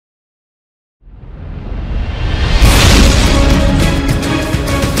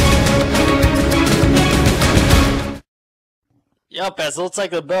Yup, as it looks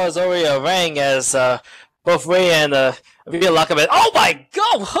like the bell is already rang as both Ray and Avina lock up in. Oh my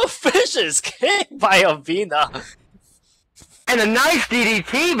god, what vicious kick by Avina! And a nice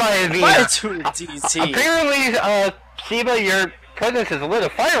DDT by Avina! By DDT. Apparently, Sheba, your presence has lit a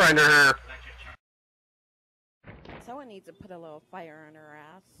fire under her. Someone needs to put a little fire on her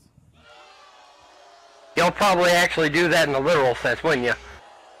ass. You'll probably actually do that in a literal sense, wouldn't you?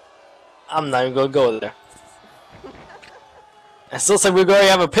 I'm not even gonna go there. It still looks like we're going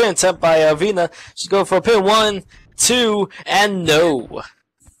to have a pin attempt by Avina. She's going for a pin. 1, 2, and no.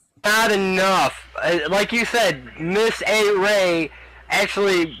 Not enough. Like you said, Miss A. Ray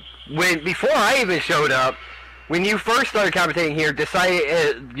actually, before I even showed up, when you first started commentating here,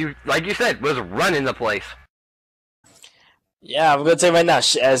 decided, like you said, was running the place. Yeah, I'm going to tell you right now,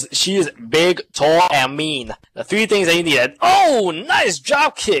 as she is big, tall, and mean. The 3 things that you needed. Oh, nice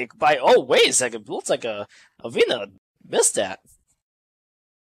drop kick by, oh, wait a second. It looks like Avina missed that.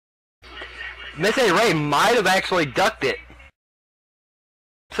 Miss A. Ray might have actually ducked it.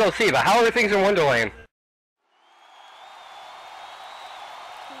 So, Siva, how are things in Wonderland?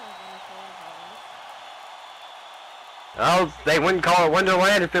 Well, they wouldn't call it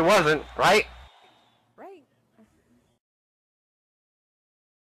Wonderland if it wasn't, right? Right.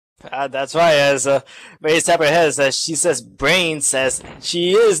 That's right, as Ray's tapping her head, as she says Brain says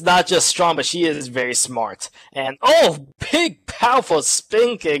she is not just strong, but she is very smart. And, oh, big, powerful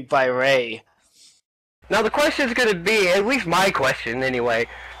spin kick by Ray. Now the question is going to be, at least my question anyway,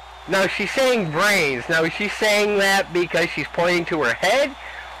 now she's saying brains. Now is she saying that because she's pointing to her head,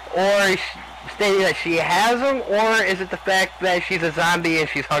 or is she stating that she has them, or is it the fact that she's a zombie and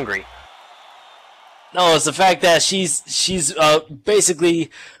she's hungry? No, it's the fact that she's basically,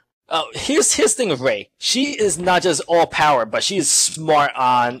 here's his thing with Ray. She is not just all power, but she is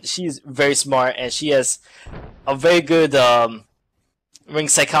she's very smart, and she has a very good, ring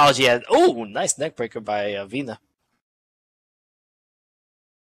psychology. And oh, nice neck breaker by Avina.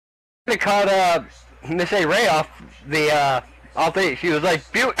 They caught Miss A. Ray off the she was like,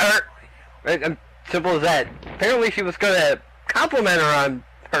 simple as that. Apparently she was gonna compliment her on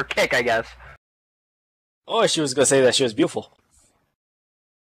her kick, I guess. Or she was gonna say that she was beautiful.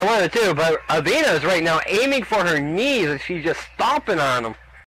 One of the two, but Avina is right now aiming for her knees and she's just stomping on them.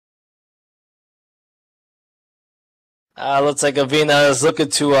 Looks like Avina is looking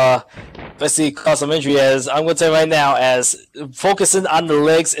to basically cause some injury. As I'm going to tell you right now, as focusing on the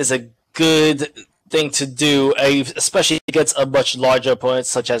legs is a good thing to do, especially against a much larger opponent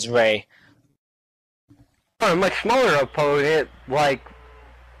such as Ray. Or a much smaller opponent like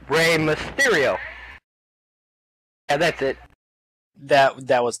Rey Mysterio. Yeah, that's it.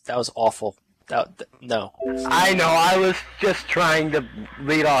 That was awful. No. I know. I was just trying to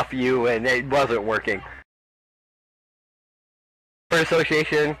lead off you, and it wasn't working. For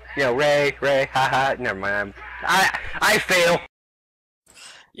association, you know, Ray, haha, never mind. I fail.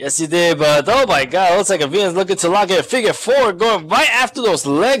 Yes, you did, but oh my god, it looks like Avina's looking to lock in a figure 4, going right after those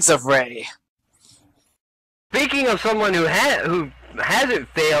legs of Ray. Speaking of someone who hasn't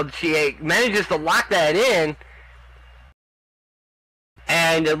failed, she manages to lock that in,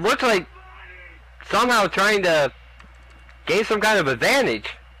 and it looks like somehow trying to gain some kind of advantage.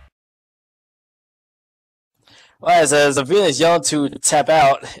 Well, as Avina's yelling to tap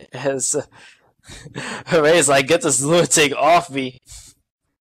out, as Ray's like, get this lunatic off me.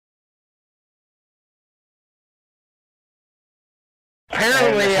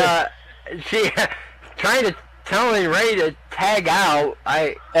 Apparently, she trying to tell Ray to tag out.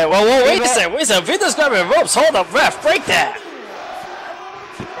 Hey, well, wait a second. Avina's grabbing ropes. Hold up, ref, break that.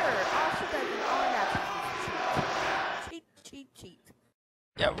 Cheat.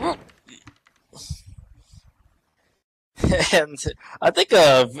 Yeah, and I think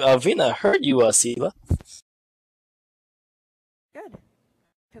Avina heard you, Siva. Good.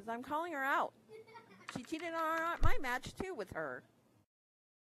 Because I'm calling her out. She cheated on my match, too, with her.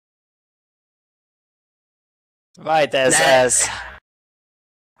 Right, as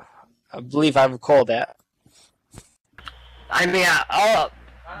I believe I recall that. I mean,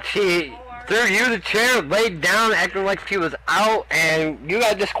 she threw you the chair, laid down, acting like she was out, and you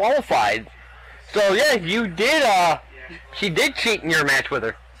got disqualified. So, yeah, you did, she did cheat in your match with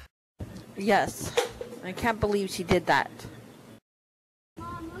her. Yes. I can't believe she did that.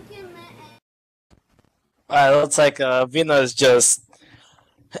 Alright, looks like Avina is just...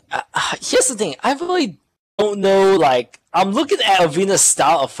 here's the thing, I really don't know, like... I'm looking at Avina's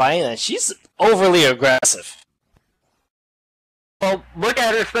style of fighting, and she's overly aggressive. Well, look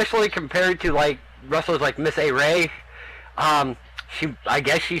at her, especially compared to, like, wrestlers like Miss A. Ray. I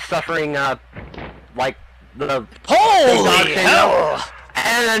guess she's suffering, like, the Holy hell!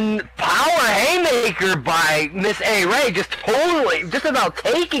 and power haymaker by Miss A. Ray, just about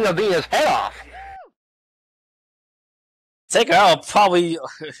taking Avina's head off. Take her out, probably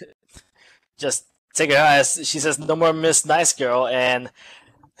just take her out as she says no more Miss Nice Girl, and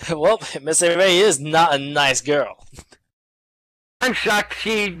well, Miss A. Ray is not a nice girl. I'm shocked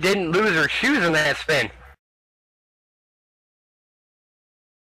she didn't lose her shoes in that spin.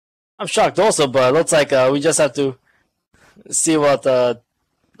 I'm shocked also, but it looks like we just have to see what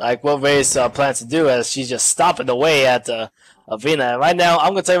what Ray's plans to do, as she's just stomping away at Avina. And right now,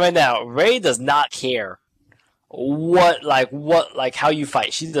 I'm gonna tell you right now, Ray does not care how you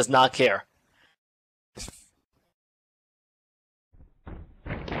fight. She does not care.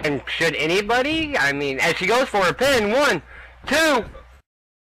 And should anybody? I mean, as she goes for a pin, 1, 2,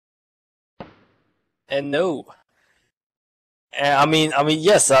 and no. And I mean,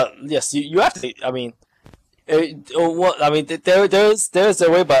 yes, yes, you have to. I mean, there's a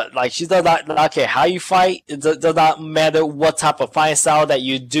way, but like she does not care how you fight. It does not matter what type of fighting style that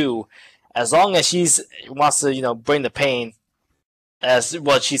you do, as long as she wants to, bring the pain, as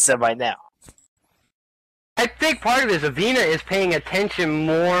what she said right now. I think part of it is Avina is paying attention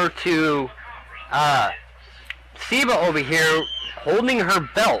more to Siba over here holding her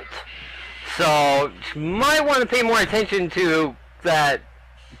belt. So she might want to pay more attention to that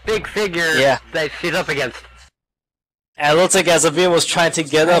big figure that she's up against. And it looks like as Avina was trying to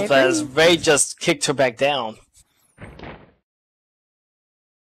get up, as Ray just kicked her back down.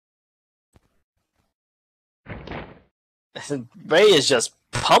 And Ray is just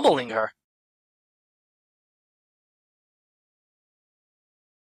pummeling her.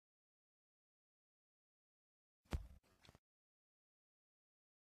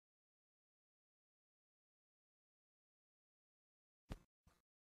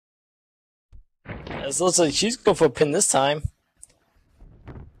 It looks like she's going for a pin this time.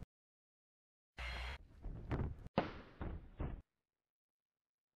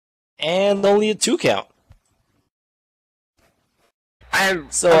 And only a 2 count.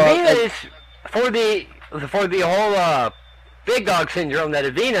 And so Avina is for the whole big dog syndrome that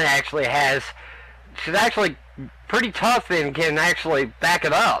Avina actually has. She's actually pretty tough and can actually back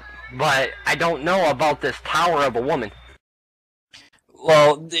it up. But I don't know about this tower of a woman.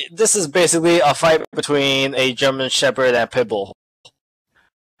 Well, this is basically a fight between a German Shepherd and Pitbull.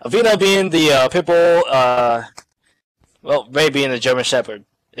 Avina being the Pitbull, well, Ray being the German Shepherd.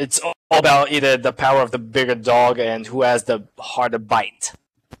 It's all about either the power of the bigger dog and who has the harder bite.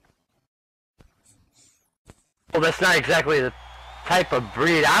 Well, that's not exactly the type of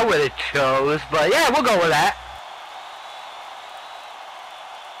breed I would have chose, but yeah, we'll go with that.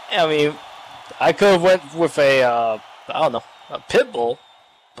 I mean, I could have went with a, a Pitbull,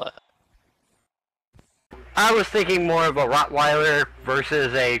 but I was thinking more of a Rottweiler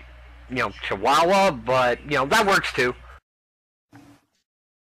versus a, Chihuahua, but, that works too.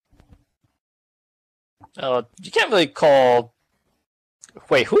 You can't really call...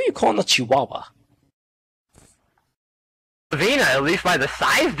 Wait, who are you calling a Chihuahua? Avina, at least by the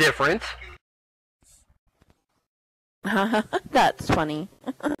size difference. That's funny.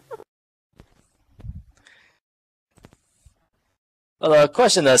 Well,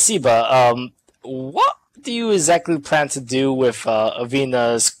 question, Siba, what do you exactly plan to do with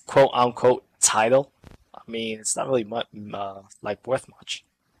Avina's quote-unquote title? I mean, it's not really much, worth much.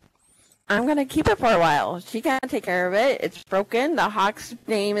 I'm gonna keep it for a while. She can't take care of it. It's broken. The HAWX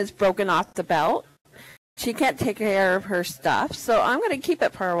name is broken off the belt. She can't take care of her stuff, so I'm gonna keep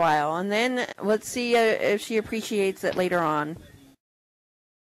it for a while, and then let's see if she appreciates it later on.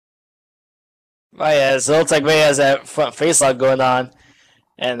 Right, yeah, so it looks like Ray has that front face lock going on,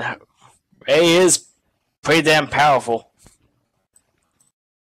 and Ray is pretty damn powerful.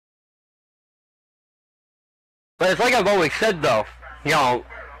 But it's like I've always said, though,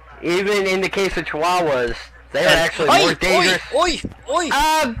 even in the case of Chihuahuas, they are actually more dangerous.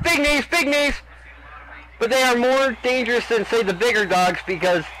 Big knees! But they are more dangerous than, say, the bigger dogs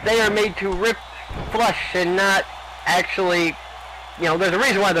because they are made to rip flesh and not actually, there's a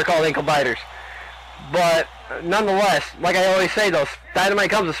reason why they're called ankle biters. But nonetheless, like I always say, though,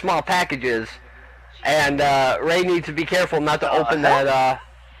 dynamite comes in small packages, and Ray needs to be careful not to open that.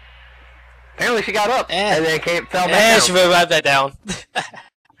 Apparently, she got up and then fell back down. She revived that down.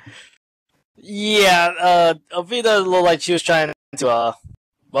 Yeah, Avina looked like she was trying to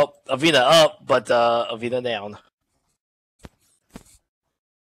Avina up, but Avina down.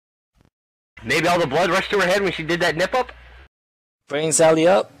 Maybe all the blood rushed to her head when she did that nip up? Bring Sally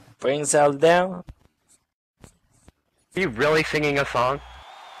up, bring Sally down. Are you really singing a song?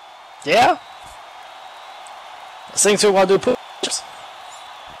 Yeah. Sing to while do push-ups.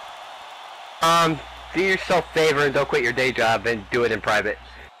 Do yourself a favor and don't quit your day job and do it in private.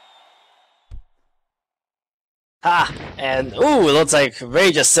 Ah, and ooh, it looks like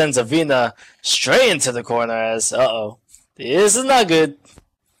Ray just sends Avina straight into the corner as, uh-oh. This is not good.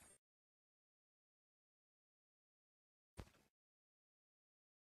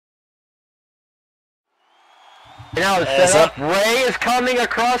 Now it's set up. Ray is coming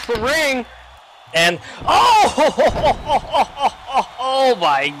across the ring. And, oh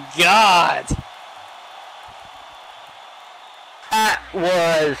my god.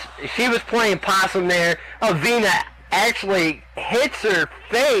 She was playing possum there. Avina actually hits her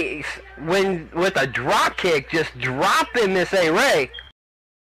face with a drop kick, just dropping Miss A. Ray.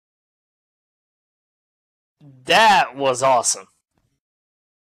 That was awesome.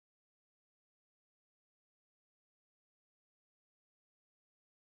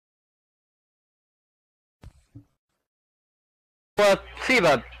 Well,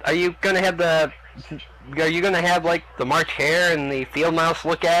 Siva, are you gonna have like the March Hare and the Field Mouse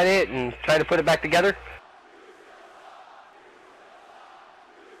look at it and try to put it back together?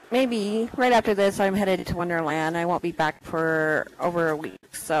 Maybe. Right after this, I'm headed to Wonderland. I won't be back for over a week,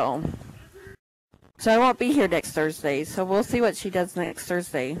 so I won't be here next Thursday. So we'll see what she does next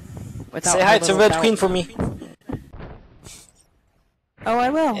Thursday. Say hi to Red Queen for me. Oh, I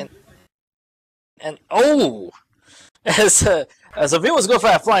will. And oh, as Avina was going for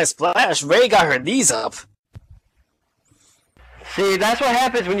that flying splash, Ray got her knees up. See, that's what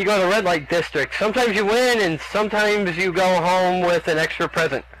happens when you go to Red Light District. Sometimes you win, and sometimes you go home with an extra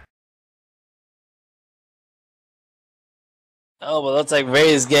present. Oh, but looks like Ray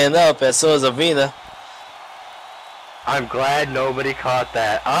is getting up, and so is Avina. I'm glad nobody caught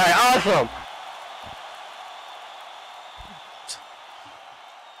that. Alright, awesome!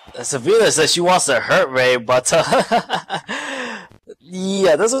 Savina says she wants to hurt Ray, but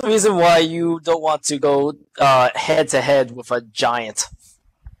yeah, that's the reason why you don't want to go head to head with a giant.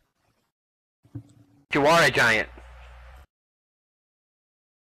 You are a giant.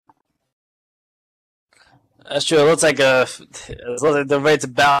 That's true. It looks like they're ready to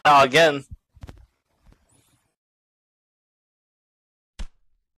bow out again.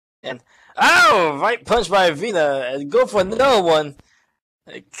 And ow! Right punch by Avina, and go for another one.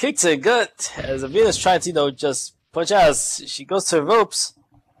 It kicks her gut as Avina's trying to, just punch out as she goes to the ropes.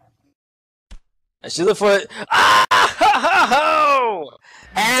 And she look for it. Ah!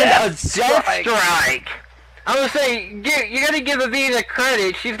 And death strike! I would say, you gotta give Avina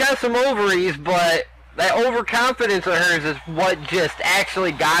credit. She's got some ovaries, but that overconfidence of hers is what just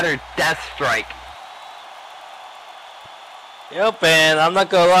actually got her death strike. Yep, and I'm not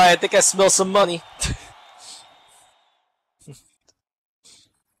gonna lie, I think I smell some money.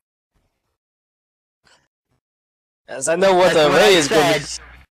 As I know what Ray is going to be.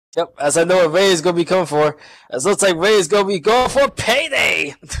 Yep, as I know what Ray is going to be coming for. As it looks like Ray is going to be going for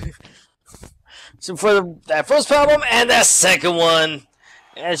payday! So for that first problem and that second one.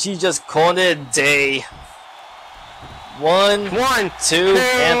 And she just called it a day. One, two,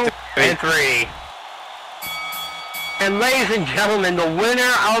 and three. And ladies and gentlemen, the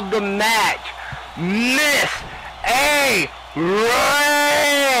winner of the match, Miss A.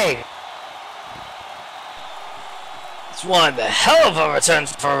 Ray! It's one hell of a return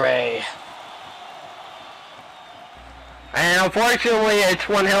for Ray. And unfortunately, it's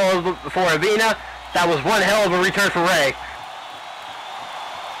one hell of for Avina. That was one hell of a return for Ray.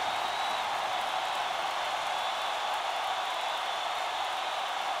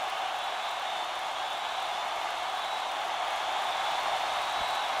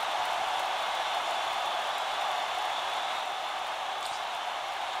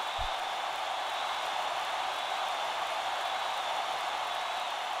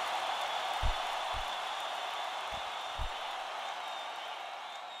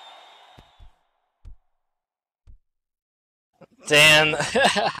 Dan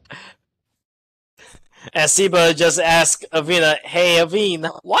and Siba just asked Avina, "Hey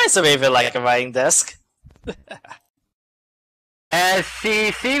Avina, why is Raven like a writing desk?" As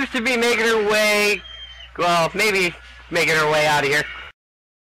she seems to be making her way, well, maybe making her way out of here.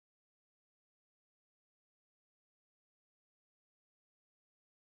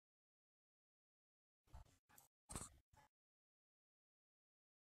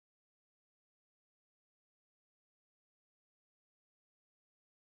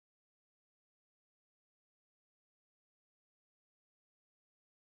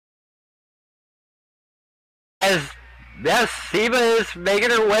 As Siba is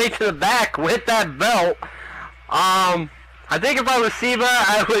making her way to the back with that belt. I think if I was Siba,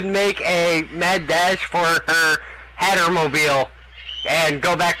 I would make a mad dash for her Hattermobile and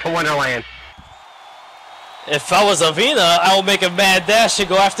go back to Wonderland. If I was Avina, I would make a mad dash and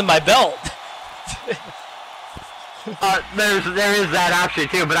go after my belt. There is that option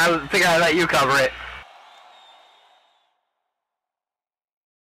too, but I figured I'd let you cover it.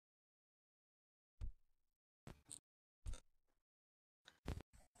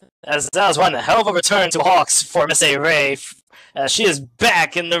 As that was one hell of a return to HAWX for Miss A. Ray, as she is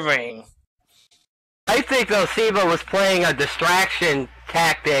back in the ring. I think though Siva was playing a distraction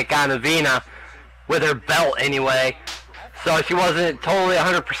tactic on Avina with her belt anyway, so she wasn't totally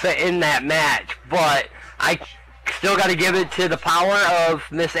 100% in that match. But I still got to give it to the power of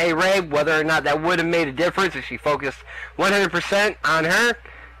Miss A. Ray, whether or not that would have made a difference if she focused 100% on her.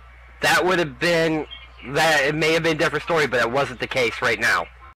 That would have been it may have been a different story, but it wasn't the case right now.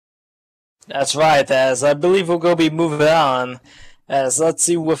 That's right, as I believe we're going to be moving on. As let's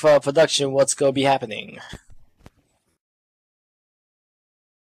see with production what's going to be happening.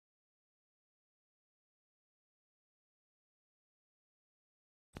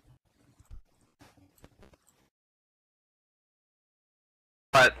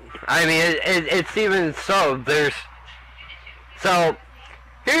 But I mean, it's even so.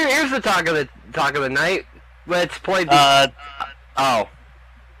 Here's the talk of the night. Let's play. Oh,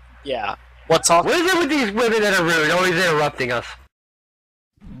 yeah. What talk? What is it with these women that are rude, always interrupting us?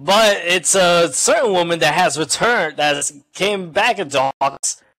 But it's a certain woman that has returned, that came back into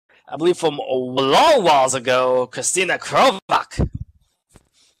HAWX, I believe from a long whiles ago, Christina Krovak.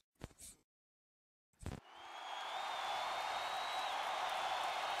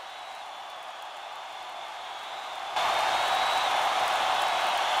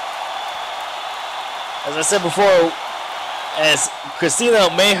 As I said before, as Christina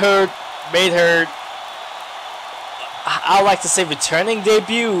made her, I like to say, returning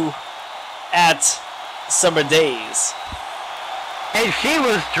debut at Summer Days. And she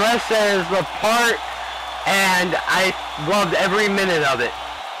was dressed as the part, and I loved every minute of it.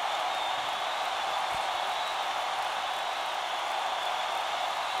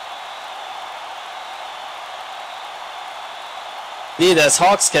 Indeed, as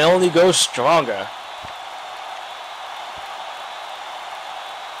HAWX can only go stronger.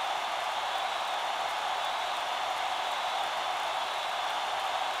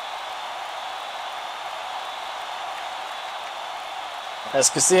 As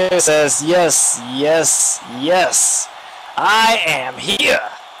Christina says, yes, yes, yes, I am here.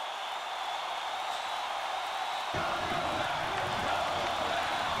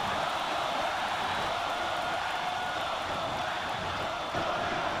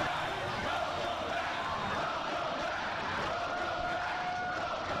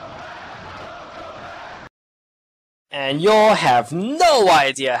 And you'll have no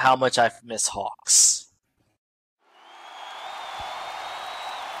idea how much I've missed HAWX.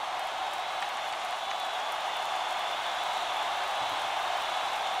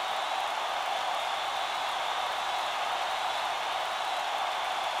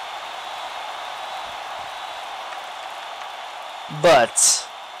 But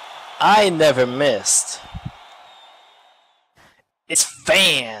I never missed. It's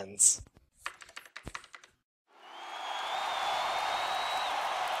fans.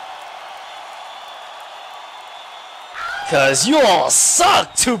 Cause you all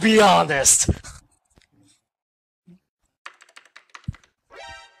suck, to be honest.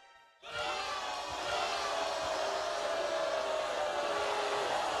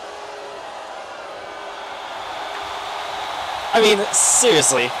 I mean,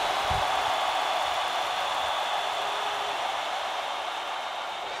 seriously.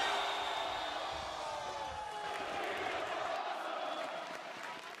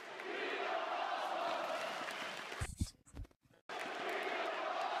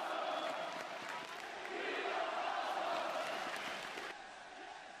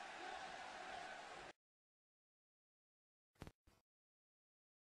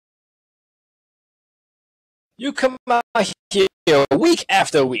 You come out here week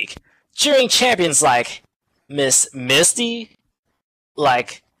after week, cheering champions like Miss Misty,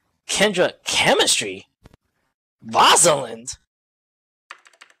 like Kendra Chemistry, Rosalind.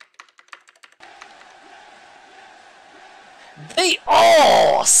 They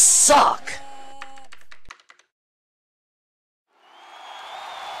all suck.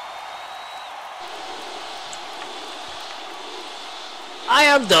 I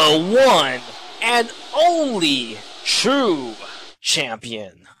am the one and only true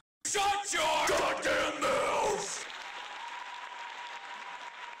champion. Shut your goddamn mouth!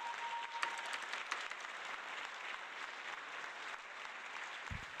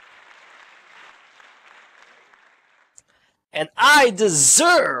 And I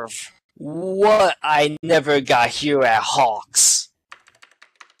deserve what I never got here at HAWX.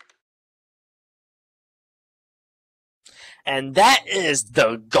 And that is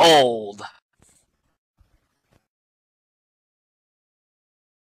the gold.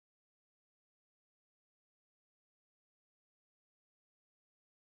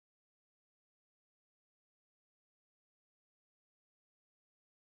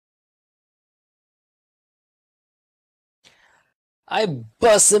 I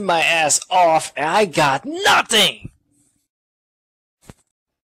busted my ass off and I got nothing!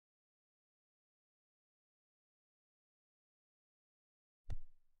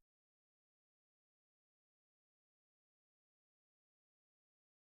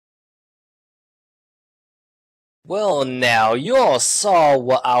 Well now, you all saw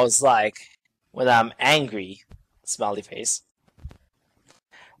what I was like when I'm angry. Smiley face.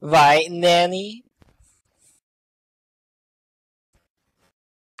 Right, Nanny?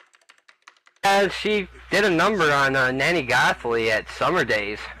 She did a number on Nanny Gothley at Summer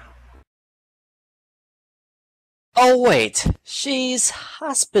Days. Oh wait, she's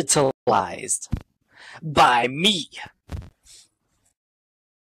hospitalized. By me.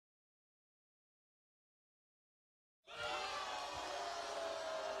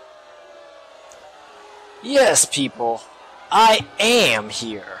 Yes, people, I am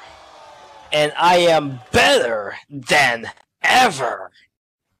here. And I am better than ever.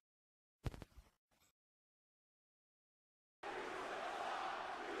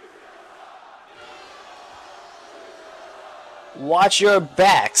 Watch your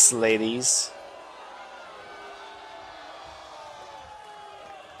backs, ladies.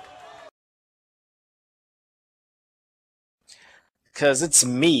 Cause it's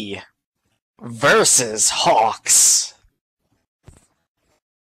me versus HAWX.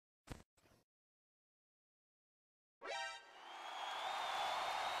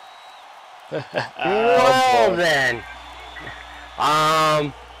 Well then.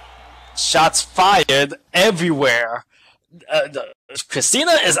 Shots fired everywhere.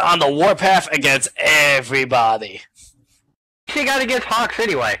 Christina is on the warpath against everybody. She got against HAWX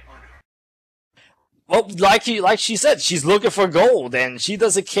anyway. Well, like she said, she's looking for gold, and she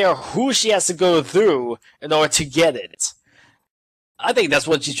doesn't care who she has to go through in order to get it. I think that's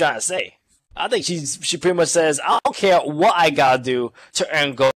what she's trying to say. I think she pretty much says, I don't care what I gotta do to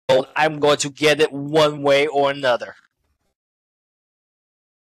earn gold, I'm going to get it one way or another.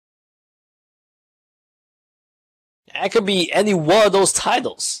 That could be any one of those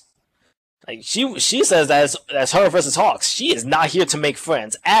titles. Like she says that's her versus HAWX. She is not here to make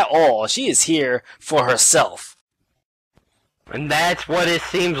friends at all. She is here for herself. And that's what it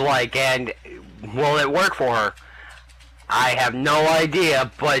seems like, and will it work for her? I have no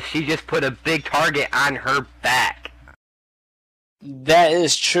idea, but she just put a big target on her back. That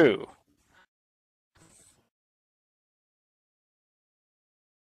is true.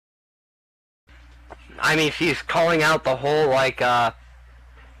 I mean, she's calling out the whole, like, the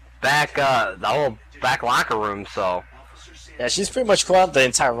whole back locker room, so. Yeah, she's pretty much called out the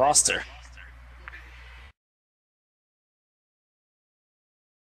entire roster.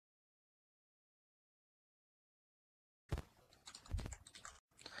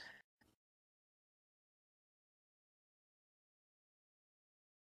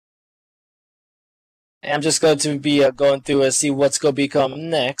 And I'm just going to be going through and see what's going to become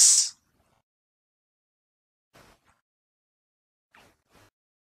next.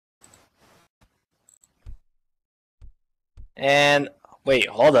 And wait,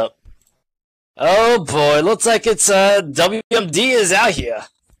 hold up. Oh boy, looks like it's WMD is out here.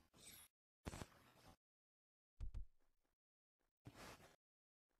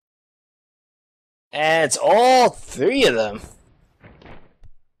 And it's all three of them.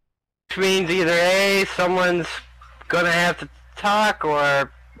 Which means either A, someone's gonna have to talk,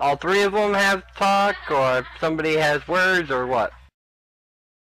 or all three of them have to talk, or somebody has words, or what?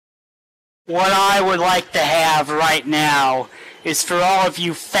 What I would like to have right now is for all of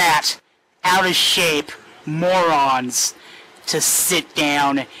you fat, out-of-shape morons to sit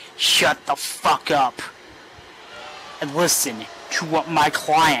down, shut the fuck up, and listen to what my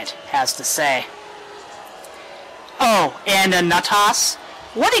client has to say. Oh, and Natas,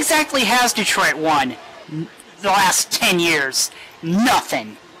 what exactly has Detroit won the last 10 years?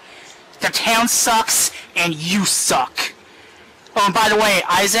 Nothing. The town sucks, and you suck. Oh, and by the way,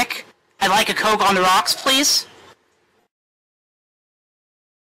 Isaac, I'd like a Coke on the rocks, please.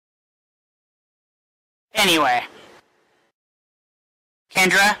 Anyway.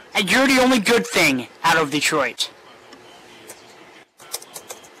 Kendra, you're the only good thing out of Detroit.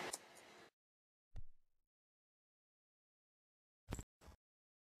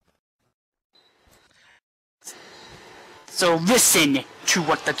 So listen to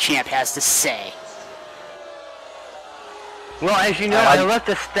what the champ has to say. Well, as you know, I left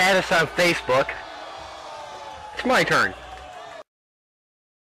a status on Facebook. It's my turn.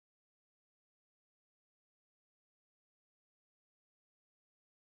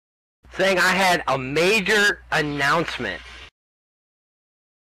 Saying I had a major announcement.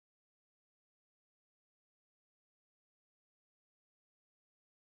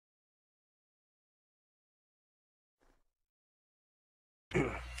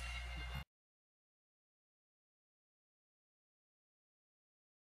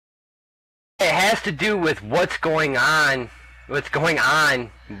 It has to do with what's going on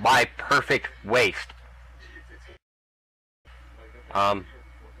by Perfect Waste.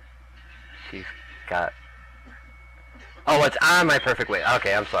 She's got... Oh, it's on my Perfect Waste.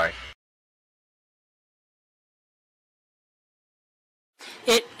 Okay, I'm sorry.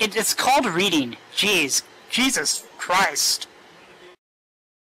 It's called reading. Jeez. Jesus Christ.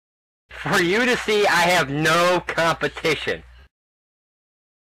 For you to see, I have no competition.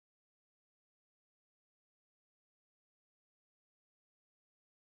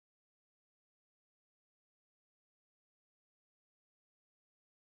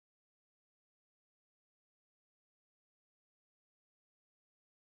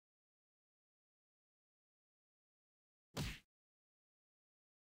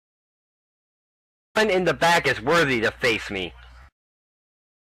 One in the back is worthy to face me.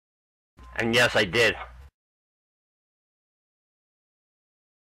 And yes, I did.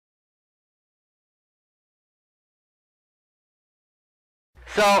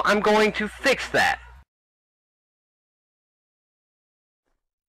 So, I'm going to fix that.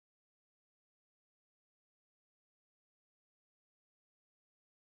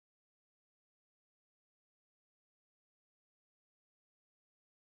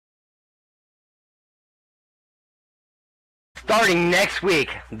 Starting next week,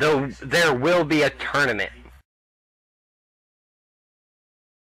 there will be a tournament.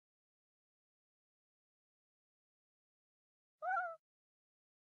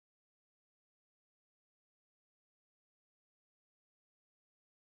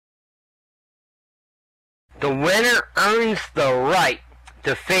 The winner earns the right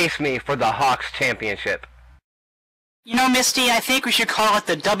to face me for the HAWX Championship. You know, Misty, I think we should call it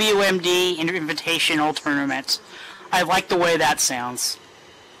the WMD Invitational Tournament. I like the way that sounds.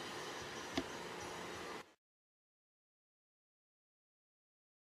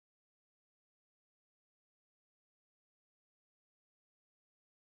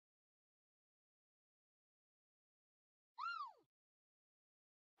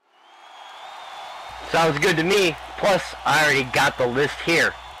 Sounds good to me. Plus, I already got the list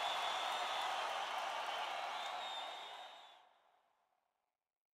here.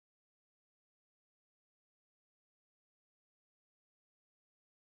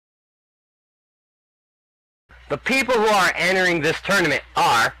 The people who are entering this tournament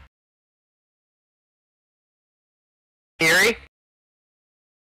are... Erie?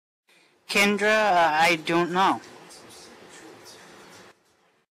 Kendra, I don't know.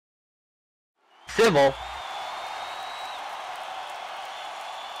 Sybil.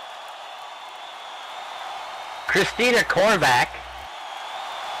 Christina Korvac.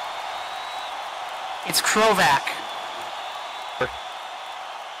 It's Krovac.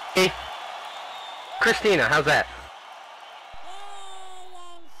 Hey. Christina, how's that?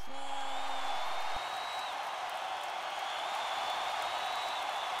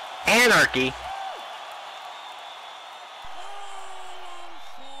 Anarchy.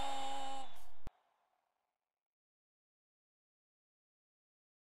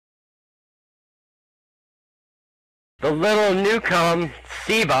 The little newcome,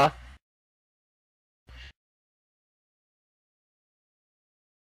 Siba.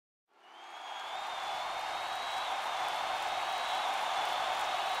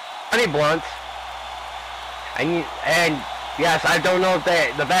 Honey Blunts. And yes, I don't know if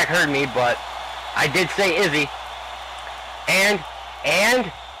the back heard me, but I did say Izzy. And...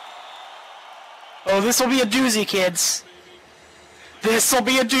 Oh, this'll be a doozy, kids. This'll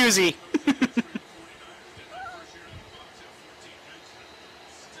be a doozy.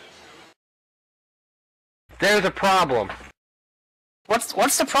 There's a problem.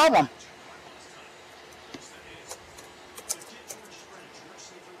 What's the problem?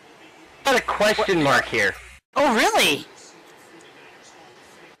 Got a question mark here. Oh, really?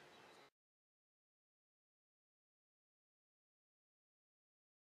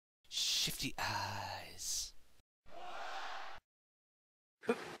 Shifty eyes.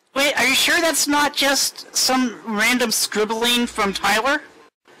 Wait, are you sure that's not just some random scribbling from Tyler?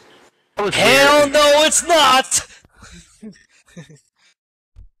 Hell no, it's not!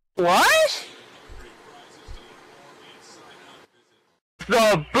 What?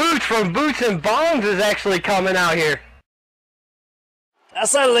 The Boots from Boots and Bongs is actually coming out here.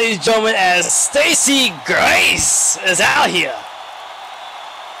 That's right, ladies and gentlemen, as Stacy Grace is out here.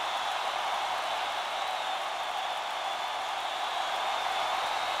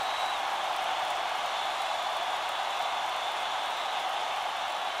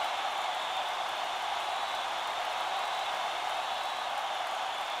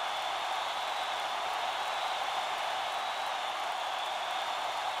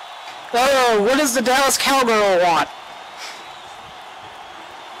 Oh, what does the Dallas Cowgirl want?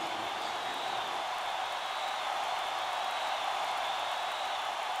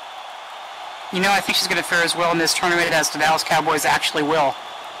 You know, I think she's going to fare as well in this tournament as the Dallas Cowboys actually will.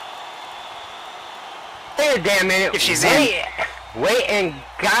 Wait a damn minute. If she's Wait, in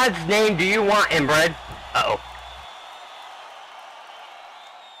God's name do you want inbred? Uh-oh.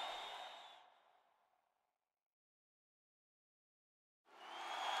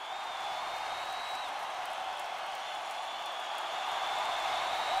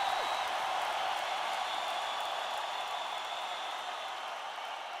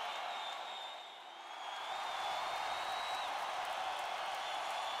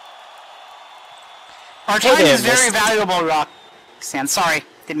 Our time there, is very Miss. valuable, Roxanne. Sorry,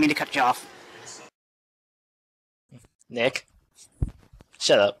 didn't mean to cut you off. Nick,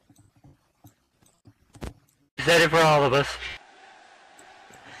 shut up. Is that it for all of us?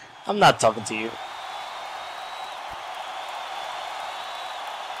 I'm not talking to you.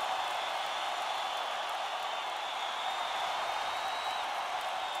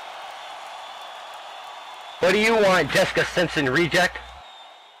 What do you want, Jessica Simpson reject?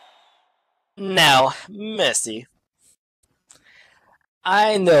 Now, Misty,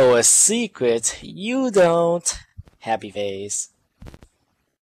 I know a secret you don't. Happy face.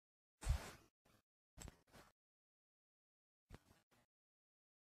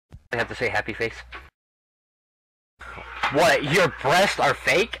 I have to say happy face. What, your breasts are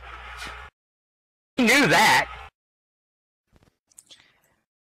fake? You knew that.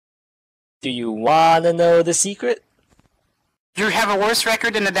 Do you wanna know the secret? You have a worse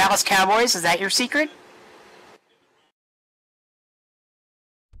record than the Dallas Cowboys? Is that your secret?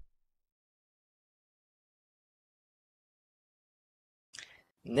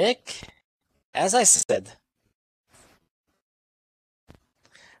 Nick, as I said,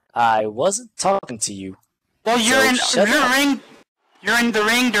 I wasn't talking to you. Well, you're So in shut up. ring. You're in the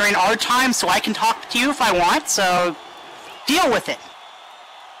ring during our time, so I can talk to you if I want. So deal with it.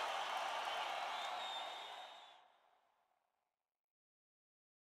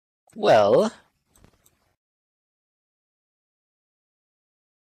 Well,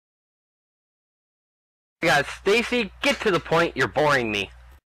 God, Stacy, get to the point. You're boring me.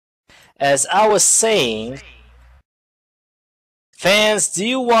 as I was saying, fans, do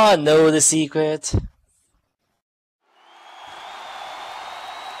you wanna know the secret?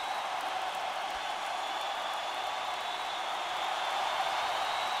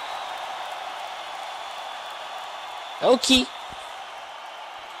 Okay.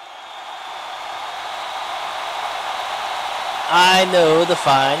 I know the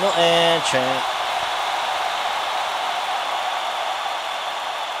final entrant.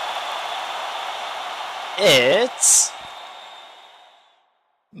 It's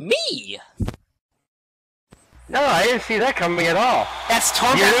me. No, I didn't see that coming at all. That's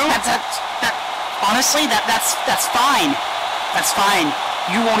totally. You? Honestly, that's fine. That's fine.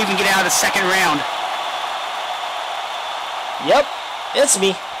 You won't even get out of the second round. Yep, it's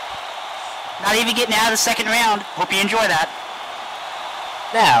me. Not even getting out of the second round. Hope you enjoy that.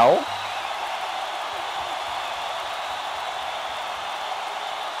 Now,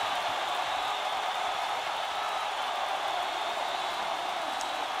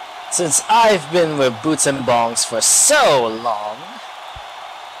 since I've been with Boots and Bongs for so long,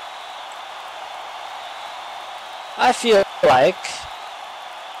 I feel like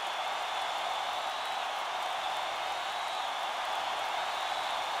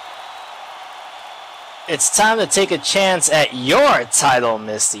it's time to take a chance at your title,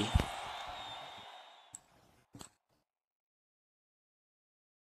 Misty.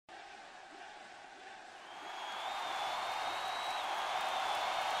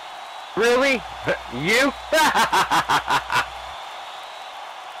 Really? You?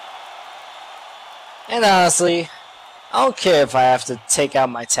 And honestly, I don't care if I have to take out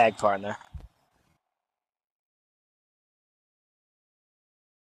my tag partner.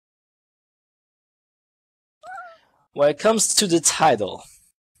 When it comes to the title,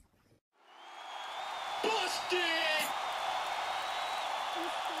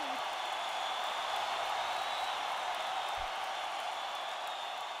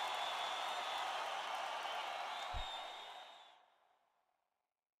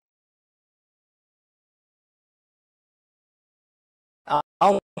 I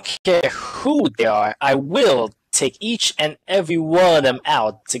don't care who they are, I will take each and every one of them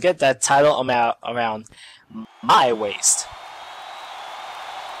out to get that title amount around my waist.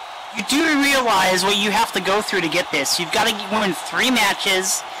 You do realize what you have to go through to get this. You've got to win 3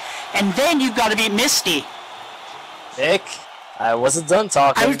 matches, and then you've got to beat Misty. Nick, I wasn't done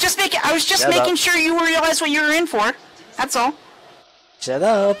talking. I was just making sure you realize what you were in for. That's all. Shut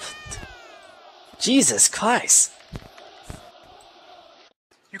up. Jesus Christ.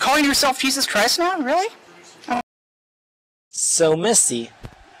 You're calling yourself Jesus Christ now? Really? So, Misty.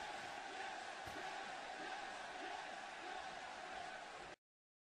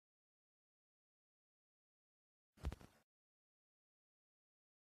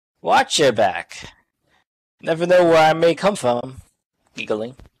 Watch your back. Never know where I may come from.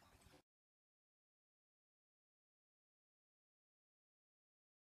 Giggling.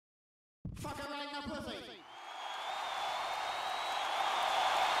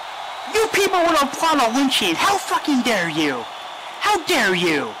 You people want to plot a lynching. How fucking dare you? How dare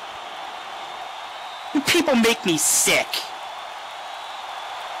you? You people make me sick.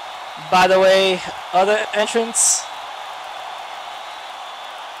 By the way, other entrants.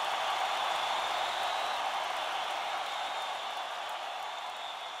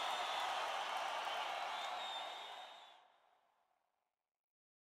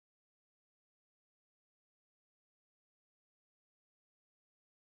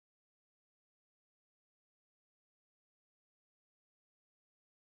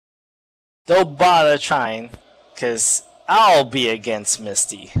 Don't bother trying, cause I'll be against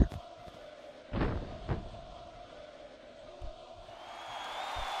Misty.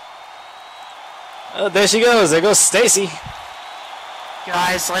 Oh, there she goes. There goes Stacy.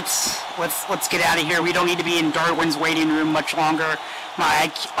 Guys, let's get out of here. We don't need to be in Darwin's waiting room much longer.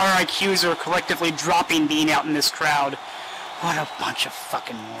 Our IQs are collectively dropping being out in this crowd. What a bunch of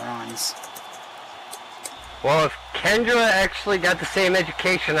fucking morons. Well, if Kendra actually got the same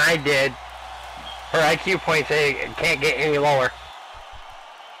education I did, her IQ points can't get any lower.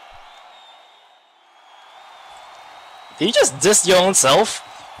 Did you just diss your own self?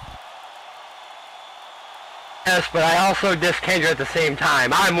 Yes, but I also diss Kendra at the same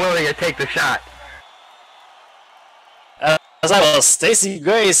time. I'm willing to take the shot. Well, Stacey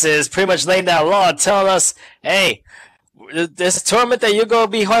Grace is pretty much laying down law, telling us, hey, this tournament that you're going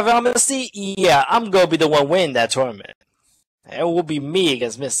to be having on Misty, yeah, I'm going to be the one winning that tournament. It will be me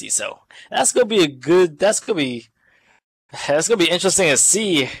against Misty, so that's going to be that's going to be interesting to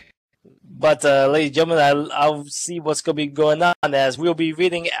see. But, ladies and gentlemen, I'll see what's going to be going on as we'll be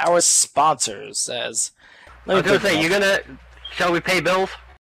reading our sponsors. I was going to say, shall we pay bills?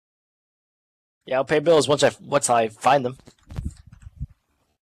 Yeah, I'll pay bills once I find them.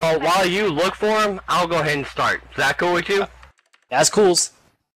 Well, while you look for them, I'll go ahead and start. Is that cool with you? That's cool.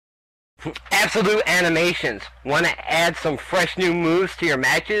 Absolute Animations. Want to add some fresh new moves to your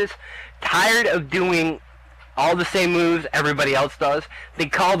matches? Tired of doing all the same moves everybody else does? They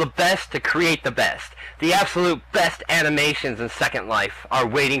call the best to create the best. The absolute best animations in Second Life are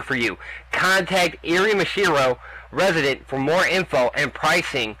waiting for you. Contact Iri Mashiro, resident, for more info and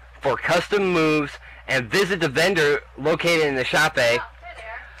pricing for custom moves, and visit the vendor located in the shop A.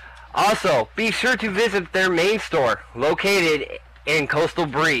 Also, be sure to visit their main store located in Coastal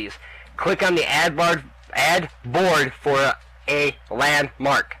Breeze. Click on the ad board for a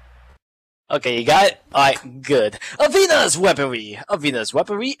landmark. Okay, you got it? Alright, good. Avena's Weaponry! Avena's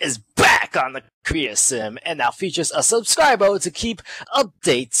Weaponry is back on the Career Sim and now features a subscriber to keep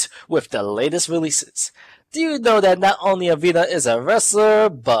updates with the latest releases. Do you know that not only Avena is a wrestler,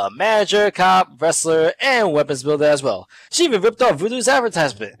 but a manager, cop, wrestler, and weapons builder as well? She even ripped off Voodoo's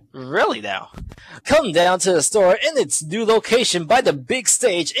advertisement. Really now? Come down to the store in its new location by the big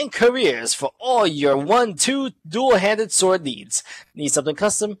stage in Careers for all your 1-2 dual-handed sword needs. Need something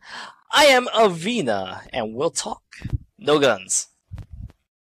custom? I am Avena, and we'll talk. No guns.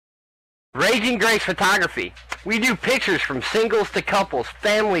 Raging Grace Photography. We do pictures from singles to couples,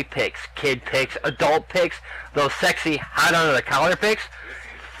 family pics, kid pics, adult pics, those sexy hot under the collar pics,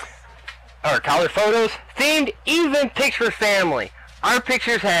 or collar photos, themed, even pics for family. Our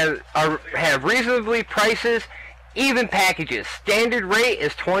pictures have reasonably prices, even packages. Standard rate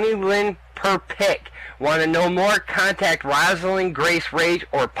is 20 Lin per pic. Want to know more? Contact Rosalind Grace Rage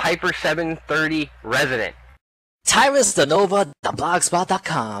or Piper 730 Resident. Tyrus the Nova,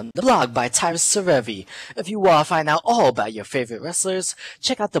 theblogspot.com, the blog by Tyrus Serevi. If you want to find out all about your favorite wrestlers,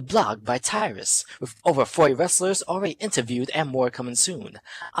 check out the blog by Tyrus, with over 40 wrestlers already interviewed and more coming soon.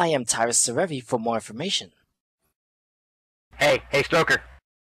 I am Tyrus Serevi for more information. Hey, Stroker.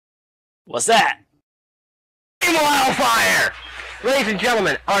 What's that? Wildfire! Ladies and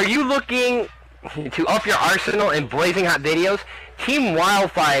gentlemen, are you looking to up your arsenal in blazing hot videos? Team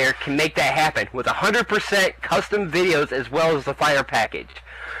Wildfire can make that happen with 100% custom videos as well as the fire package.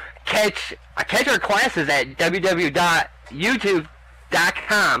 Catch our classes at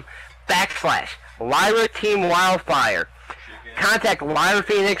www.youtube.com/Lyra Team Wildfire. Contact Lyra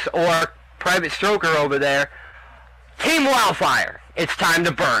Phoenix or Private Stroker over there. Team Wildfire, it's time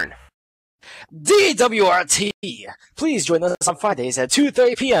to burn. DWRT! Please join us on Fridays at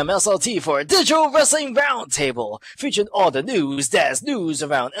 2:30 p.m. SLT for a Digital Wrestling Roundtable, featuring all the news that's news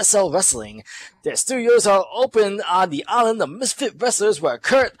around SL Wrestling. Their studios are open on the island of Misfit Wrestlers where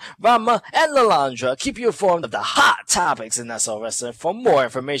Kurt, Rama, and Lalandra keep you informed of the hot topics in SL Wrestling. For more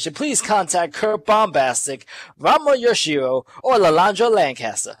information, please contact Kurt Bombastic, Rama Yoshiro, or Lalandra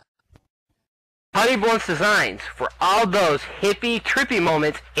Lancaster. Honey Blunt's Designs for all those hippie, trippy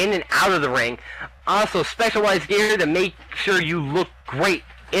moments in and out of the ring. Also specialized gear to make sure you look great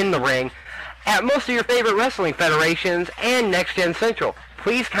in the ring at most of your favorite wrestling federations and Next Gen Central.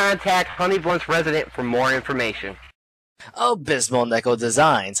 Please contact Honey Blunt's resident for more information. Abysmal Neko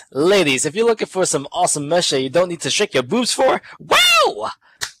Designs. Ladies, if you're looking for some awesome mesh you don't need to shake your boobs for, wow!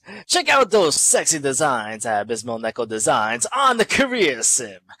 Check out those sexy designs at Abysmal Neko Designs on the Career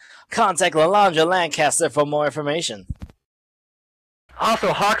Sim. Contact Lalandra Lancaster for more information. Also,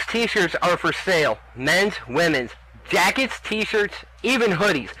 HAWX t-shirts are for sale. Men's, women's, jackets, t-shirts, even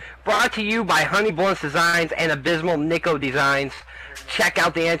hoodies. Brought to you by Honey Blunt's Designs and Abysmal Neko Designs. Check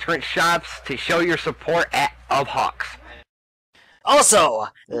out the entrance shops to show your support of HAWX. Also,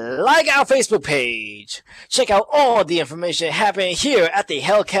 like our Facebook page. Check out all the information happening here at the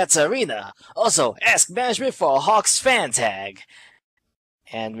Hellcats Arena. Also, ask management for a HAWX fan tag.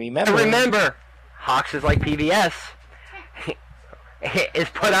 And remember, HAWX is like PBS. It's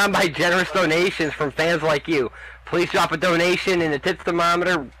put on by generous donations from fans like you. Please drop a donation in the tip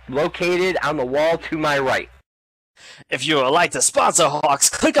thermometer located on the wall to my right. If you would like to sponsor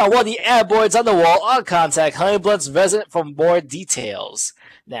HAWX, click on one of the ad boards on the wall or contact Honey Blunt's resident for more details.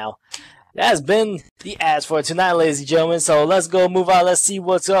 Now, that has been the ads for tonight, ladies and gentlemen, so let's go move on. Let's see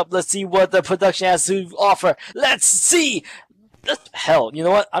what's up. Let's see what the production has to offer. Let's see! Hell, you know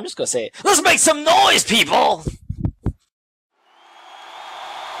what? I'm just gonna say it. Let's make some noise, people!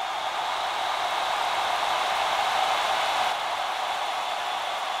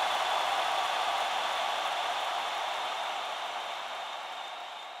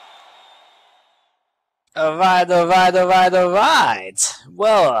 Alright.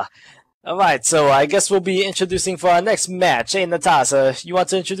 Well, alright, so I guess we'll be introducing for our next match. Hey, Natasha, you want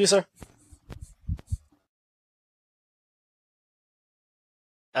to introduce her?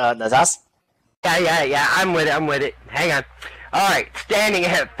 Natas? Yeah, I'm with it. Hang on. Alright, standing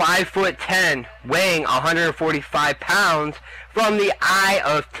at 5'10", weighing 145 pounds, from the Eye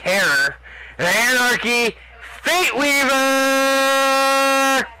of Terror, Anarchy, Fate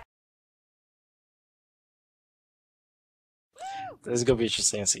Weaver! This is gonna be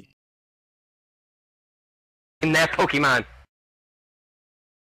interesting to see. In that Pokemon.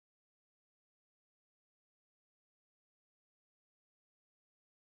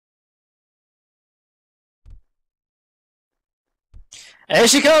 And here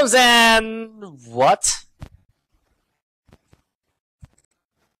she comes, and what?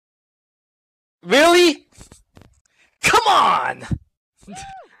 Really? Come on!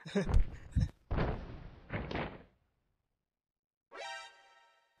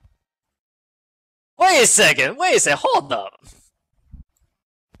 Wait a second, hold up.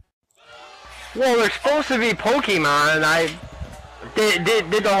 Well, they're supposed to be Pokemon. Did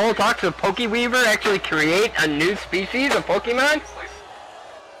the whole talks of Pokeweaver actually create a new species of Pokemon?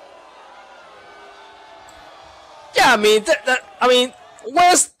 Yeah, I mean,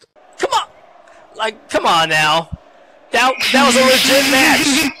 where's... Come on now. That was a legit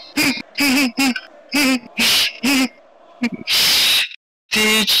match.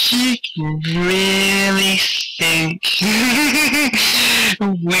 Did you really think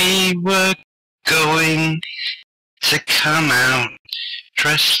we were going to come out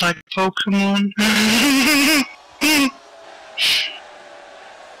dressed like Pokemon?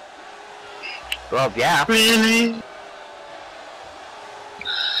 Well, yeah. Really?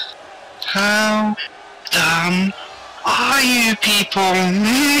 How dumb are you people?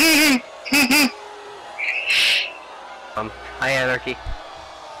 Hi, Anarchy.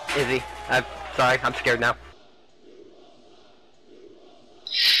 Izzy. I'm sorry, I'm scared now.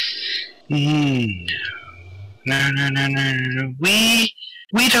 No.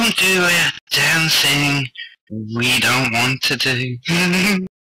 We don't do dancing. We don't want to do.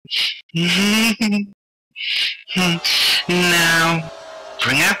 Now,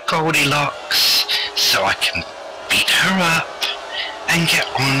 bring out Goldilocks so I can beat her up and get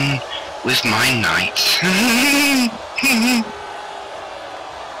on with my night.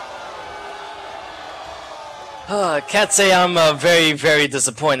 Can't say I'm very, very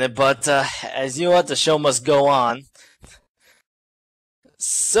disappointed, but as you know what, the show must go on.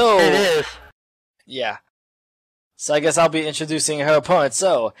 So It is. yeah. So I guess I'll be introducing her opponent.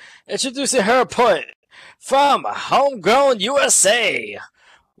 So, introducing her opponent from Homegrown USA,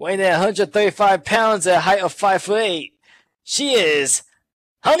 weighing in 135 pounds at a height of 5'8", she is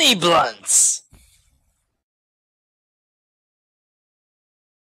Honey Blunts.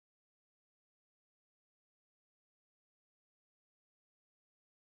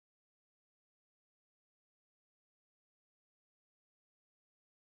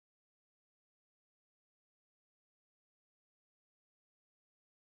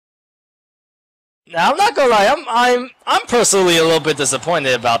 Now I'm not gonna lie, I'm personally a little bit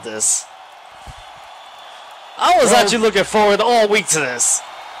disappointed about this. I was actually looking forward all week to this.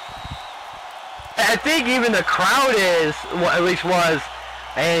 I think even the crowd is, well, at least was,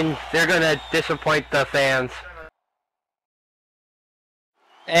 and they're gonna disappoint the fans.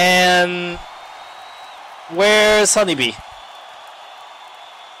 And where's Honeybee?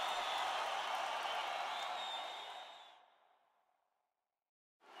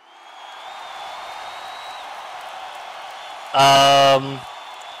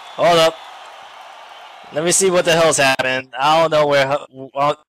 Hold up. Let me see what the hell's happened. I don't know where.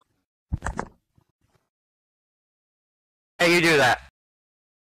 Well, Hey, you do that.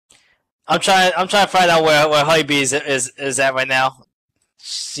 I'm trying to find out where Honeybee is at right now.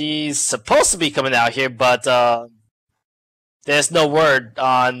 She's supposed to be coming out here, but there's no word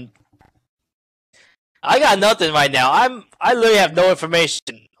on. I got nothing right now. I literally have no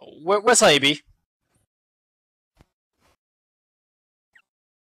information. Where's Honeybee?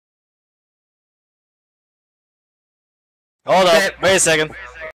 Hold up, wait a second.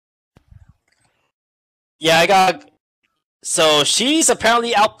 Yeah, I got. So she's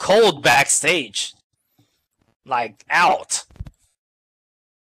apparently out cold backstage. Like, out.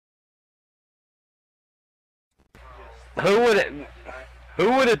 Who would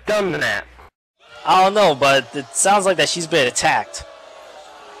have done that? I don't know, but it sounds like that she's been attacked.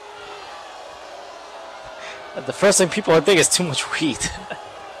 The first thing people would think is too much weed.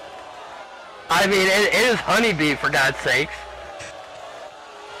 I mean, it is Honeybee, for God's sakes.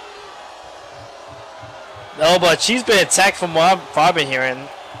 No, but she's been attacked from what I've been hearing.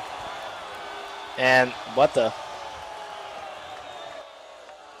 And what the?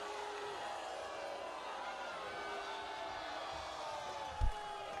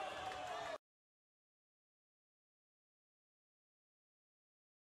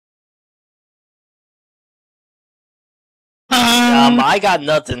 I got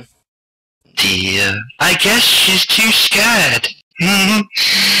nothing. Dear, I guess she's too scared.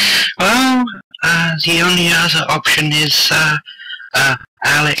 Well, the only other option is,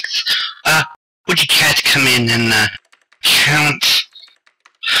 Alex, would you care to come in and, count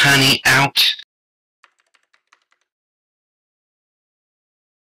Honey out?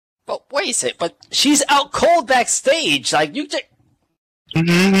 But wait a second, but she's out cold backstage. Like, you just...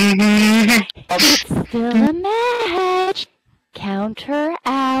 It's still a match. Count her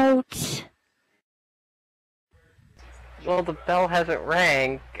out. Well, the bell hasn't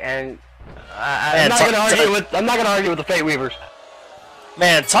rang, and I'm not gonna argue with the Fate Weavers.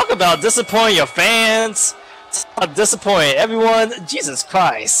 Man, talk about disappointing your fans. Talk about disappointing everyone. Jesus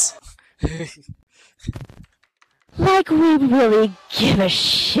Christ. Like we really give a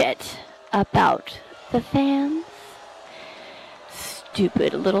shit about the fans.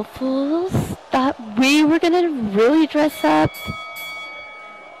 Stupid little fools thought we were gonna really dress up.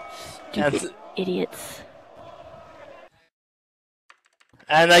 Stupid idiots.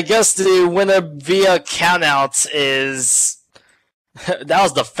 And I guess the winner via countouts is... that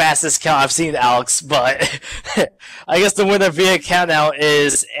was the fastest count I've seen, Alex, but... I guess the winner via countout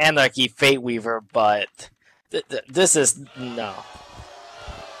is Anarchy Fate Weaver, but... this is... no.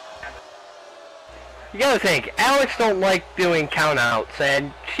 You gotta think, Alex don't like doing countouts,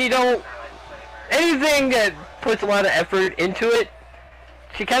 and she don't... anything that puts a lot of effort into it,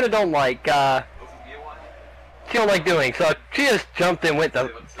 she kinda don't like, she don't like doing, so she just jumped and did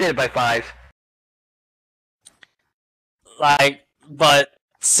it by fives. Like, but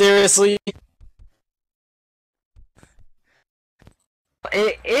seriously,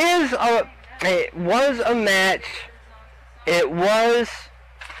 It was a match. It was,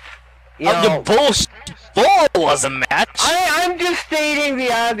 the bullshit ball was a match. I'm just stating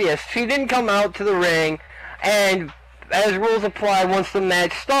the obvious. She didn't come out to the ring, and as rules apply, once the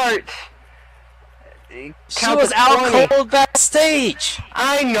match starts, She was out cold backstage.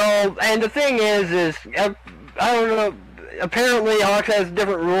 I know, and the thing is I don't know. Apparently, HAWX has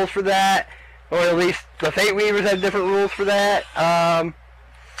different rules for that, or at least the Fate Weavers have different rules for that.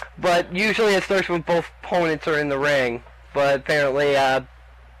 But usually it starts when both opponents are in the ring. But apparently,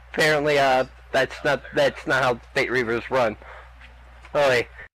 that's not how Fate Weavers run. Really.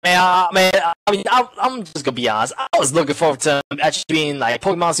 I'm just gonna be honest. I was looking forward to them actually being like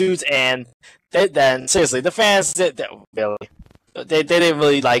Pokemon suits, and then seriously, the fans they didn't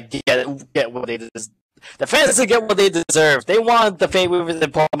really like get what they deserved. The fans didn't get what they deserved. They wanted the Fate Weavers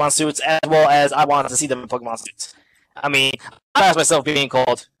in Pokemon suits as well as I wanted to see them in Pokemon suits. I mean, I asked myself being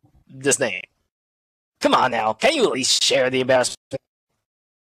called this name. Come on now, can you at least share the embarrassment?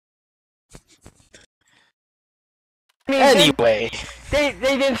 I mean, Anyway, they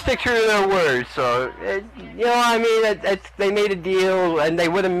didn't stick true to their words, so I mean, they made a deal, and they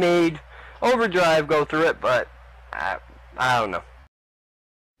would have made Overdrive go through it, but I don't know.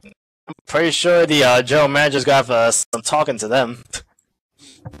 I'm pretty sure the general manager's got some talking to them.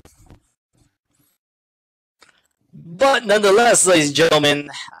 But nonetheless, ladies and gentlemen,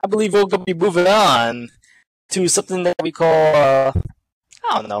 I believe we're going to be moving on to something that we call, I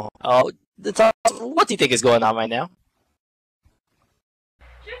don't know, what do you think is going on right now?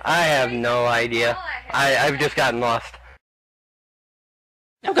 I have no idea. I've just gotten lost.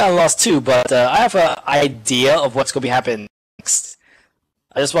 I've gotten lost too, but I have an idea of what's going to be happening next.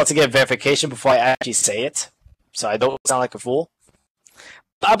 I just want to get verification before I actually say it, so I don't sound like a fool.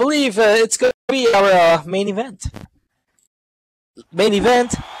 I believe it's going to be our main event. Main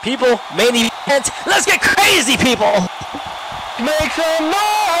event, people, main event. Let's get crazy, people! Make some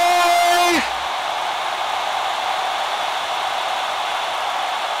noise!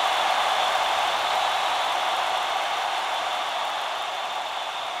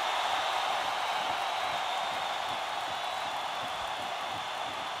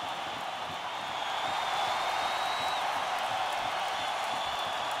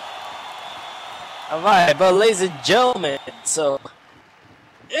 Alright, but ladies and gentlemen, so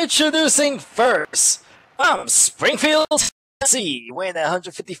introducing first, from Springfield, Tennessee, weighing at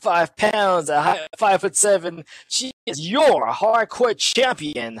 155 pounds, at height 5'7", she is your hardcore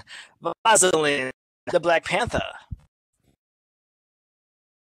champion, Rosalind the Black Panther.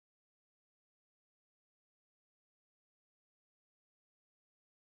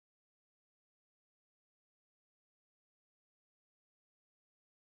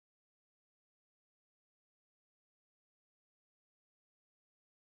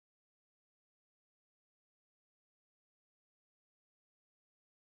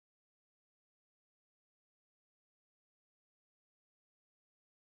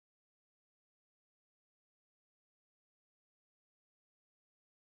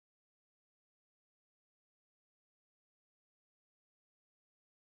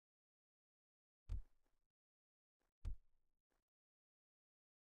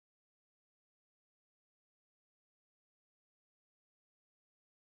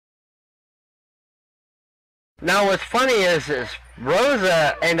 Now what's funny is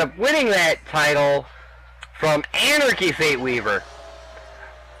Rosa ended up winning that title from Anarchy Fate Weaver.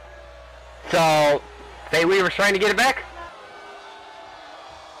 So, Fate Weaver's trying to get it back?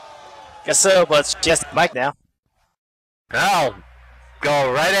 Guess so, but she has the mic now. Oh,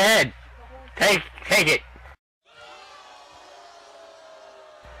 go right ahead. Take it.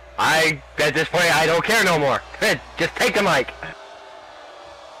 At this point, I don't care no more. Just take the mic.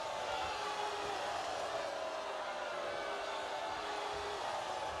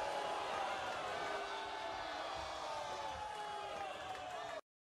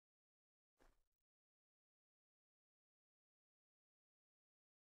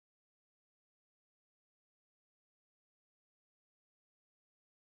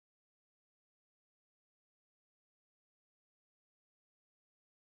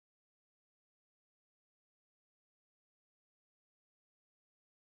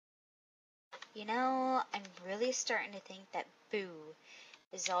 You know, I'm really starting to think that boo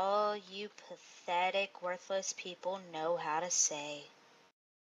is all you pathetic, worthless people know how to say.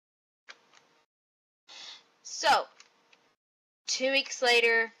 So, 2 weeks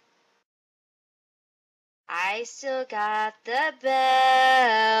later, I still got the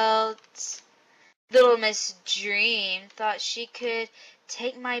belt. Little Miss Dream thought she could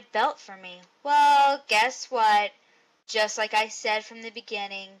take my belt from me. Well, guess what? Just like I said from the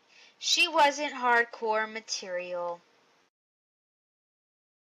beginning, she wasn't hardcore material.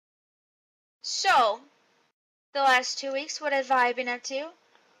 So, the last 2 weeks, what have I been up to?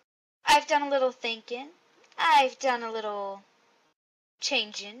 I've done a little thinking. I've done a little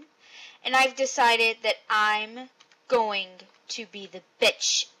changing. And I've decided that I'm going to be the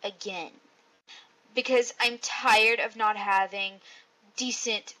bitch again. Because I'm tired of not having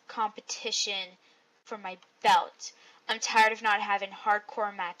decent competition for my belt. I'm tired of not having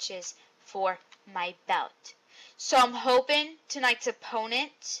hardcore matches for my belt. So I'm hoping tonight's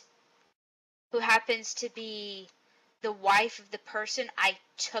opponent, who happens to be the wife of the person I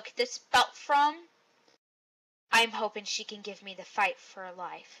took this belt from, I'm hoping she can give me the fight for her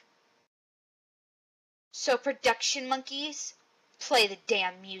life. So production monkeys, play the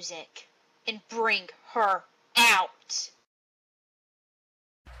damn music and bring her out.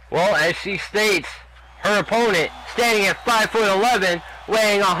 Well, as she states, her opponent, standing at 5'11",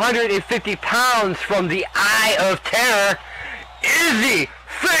 weighing 150 pounds from the Eye of Terror, Izzy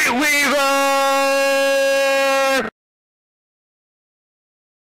Fate Weaver!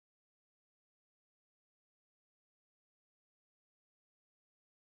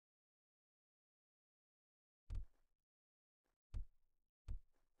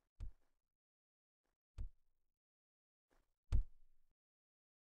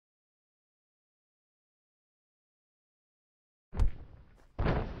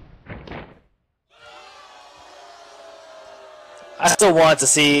 I still want to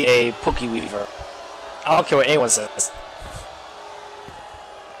see a Pookie Weaver. I don't care what anyone says.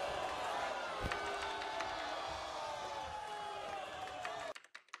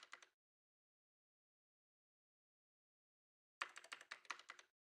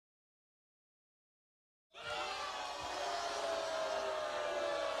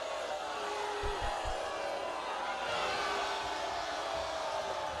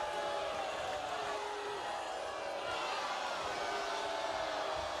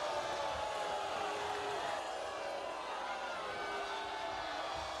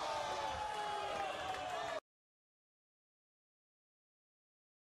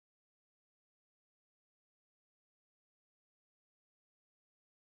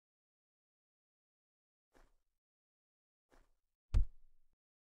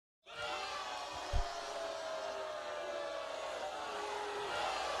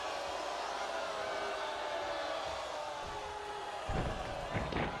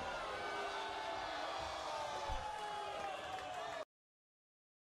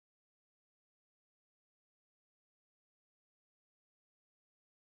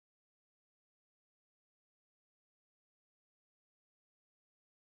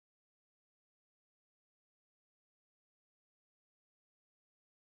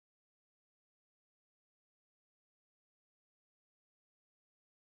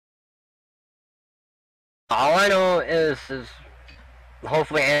 All I know is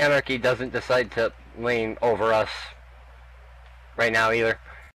hopefully Anarchy doesn't decide to lean over us right now either.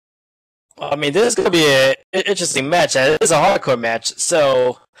 I mean, this is going to be an interesting match. It is a hardcore match.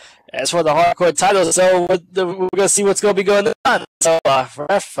 So, as for the hardcore title, so we're going to see what's going to be going on. So, ref, might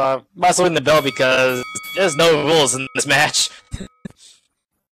as well win the bell because there's no rules in this match.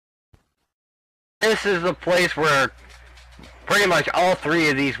 This is the place where pretty much all three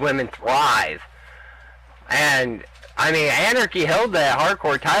of these women thrive. And, I mean, Anarchy held that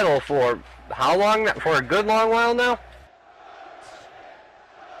hardcore title for how long? For a good long while now?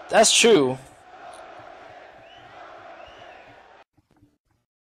 That's true.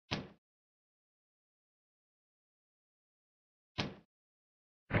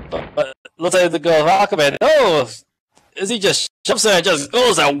 But looks like the girl Aquaman. Oh, is he just jumps in and just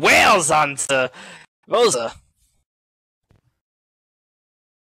goes and wails onto Rosa?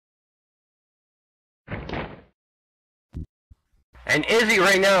 And Izzy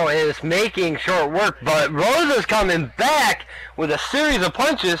right now is making short work, but Rosa's coming back with a series of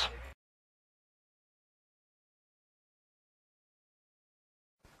punches.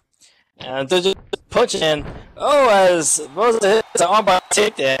 And they're just punching. Oh, as Rosa hits an armbar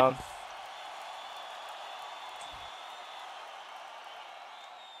takedown.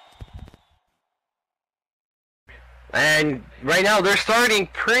 And right now they're starting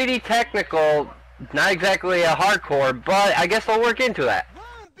pretty technical, not exactly a hardcore, but I guess they'll work into that.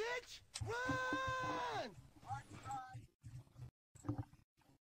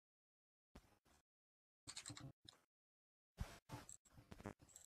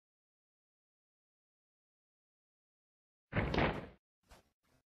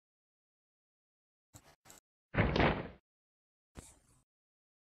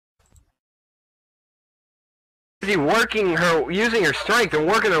 Izzy using her strength and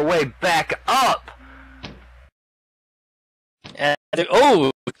working her way back up. And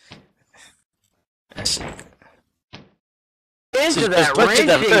oh, Into that wrenching.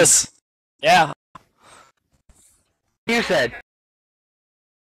 Yeah. You said.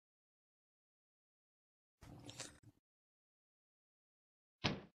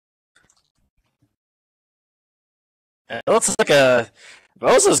 It looks like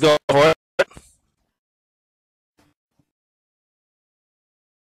Rosa's going for it.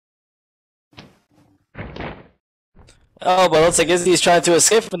 Oh, but it looks like Izzy's trying to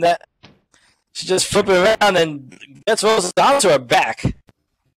escape from that. She just flipping around and gets Rosa onto her back.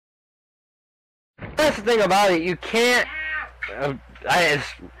 That's the thing about it. You can't. It's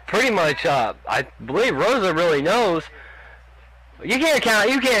pretty much. I believe Rosa really knows. You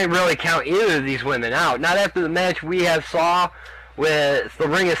can't really count either of these women out. Not after the match we have saw with the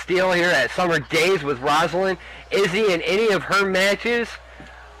Ring of Steel here at Summer Days with Rosalind, Izzy in any of her matches.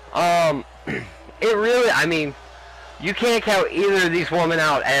 It really. I mean, you can't count either of these women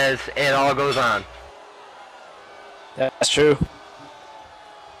out as it all goes on. That's true.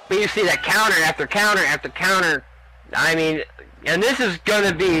 But you see that counter after counter after counter. I mean, and this is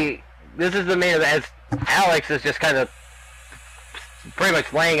the main event as Alex is just kind of pretty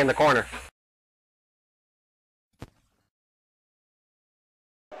much laying in the corner.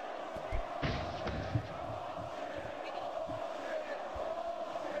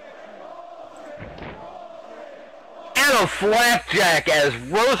 And a flapjack as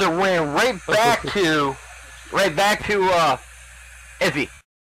Rosa ran right back to Izzy.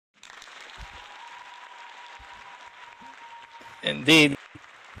 Indeed.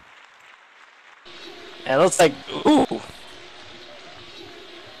 And it looks like ooh.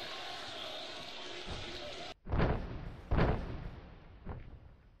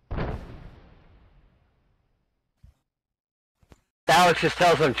 Alex just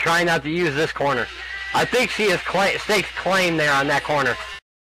tells him, try not to use this corner. I think she has stakes claim there on that corner.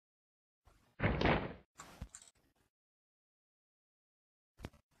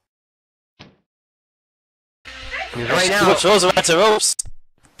 Right now, throws her to ropes.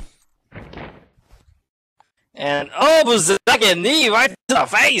 And oh, Zarrakan knee right to the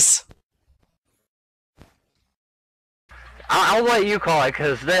face. I'll let you call it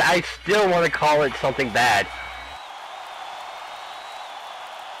because I still want to call it something bad.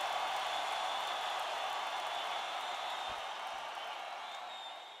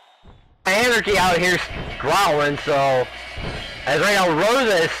 Anarchy out here growling, so as right now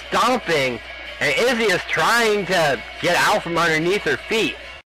Rosa is stomping and Izzy is trying to get out from underneath her feet.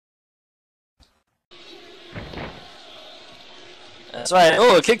 That's right.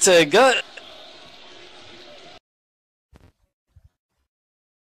 Oh, a kick to the gut.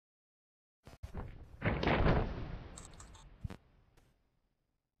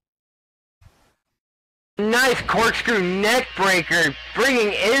 Nice corkscrew neck breaker,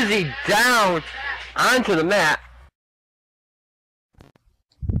 bringing Izzy down onto the mat.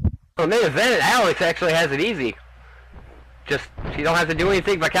 The main event, Alex actually has it easy. Just, she don't have to do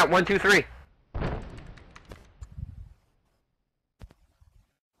anything but count 1, 2, 3.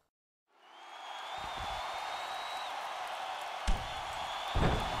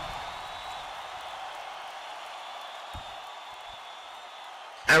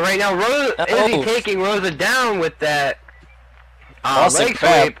 And right now, Izzy taking Rosa down with that leg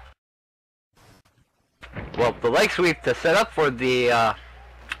sweep. Well, the leg sweep to set up for the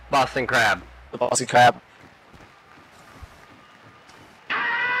Boston Crab. The Boston Crab.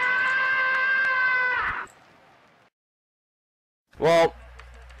 Well,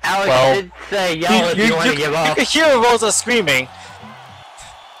 Alex did say yell if you want to give up. You could hear Rosa screaming.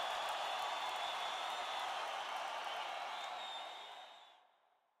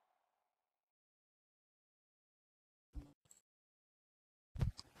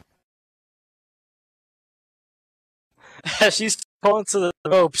 She's going to the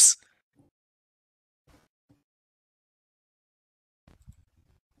ropes.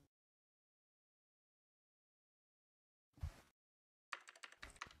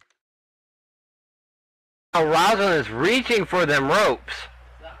 Now Rosalind is reaching for them ropes,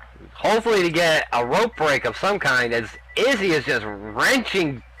 hopefully to get a rope break of some kind, as Izzy is just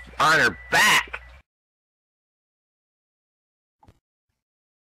wrenching on her back.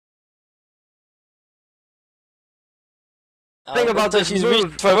 Think about this she's move. reaching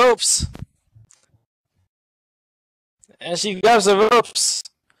for ropes. And she grabs the ropes.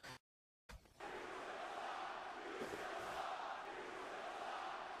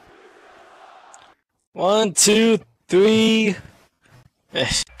 One, two, three.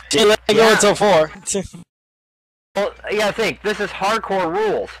 She let it go until 4. Well, you gotta think, this is hardcore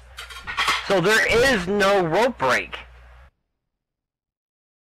rules. So there is no rope break.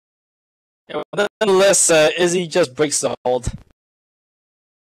 Yeah, unless Izzy just breaks the hold.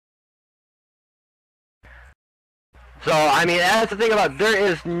 So, I mean, that's the thing about, there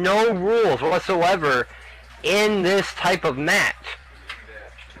is no rules whatsoever in this type of match.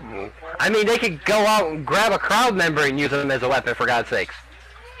 I mean, they could go out and grab a crowd member and use them as a weapon, for God's sakes.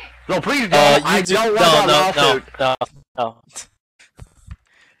 So please don't, I don't want that lawsuit. No.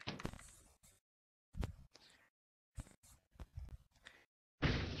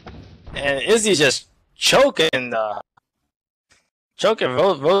 And Izzy's just choking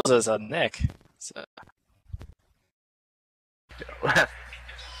Rosa's neck. So. Well,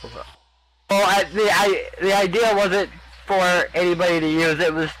 the idea wasn't for anybody to use.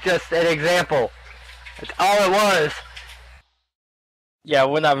 It was just an example. That's all it was. Yeah,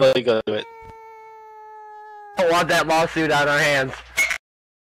 we're not really good at it. I don't want that lawsuit on our hands.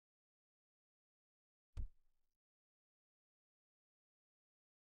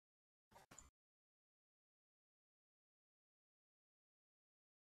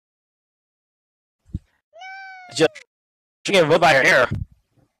 Just she get run by her hair.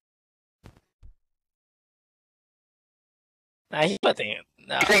 Nah, he's not thinking.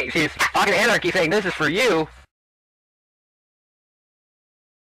 No. She's talking to Anarchy saying this is for you.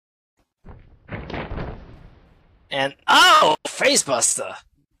 And oh, facebuster.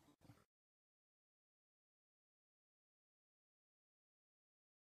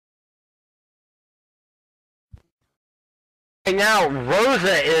 Right now,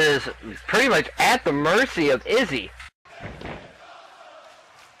 Rosa is pretty much at the mercy of Izzy.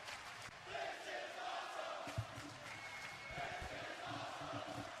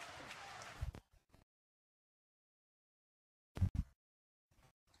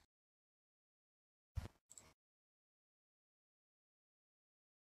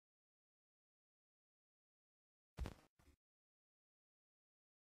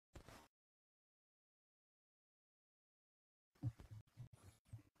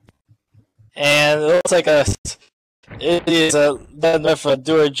 And it looks like it is done enough to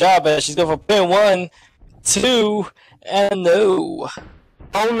do her job, and she's going for pin 1, 2, and no.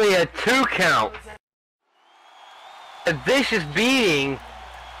 Only a 2 count. A vicious beating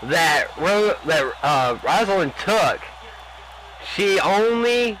that Rosalind took. She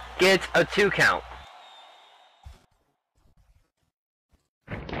only gets a 2 count.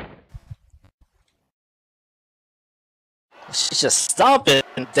 She's just stomping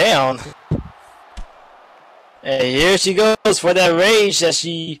down. And here she goes for that rage that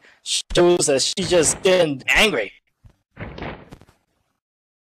she shows that she's just getting angry. I'm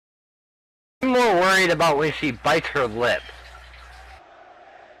more worried about when she bites her lip.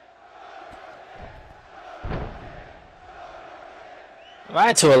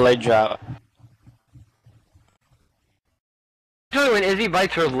 Right to a leg drop. Usually when Izzy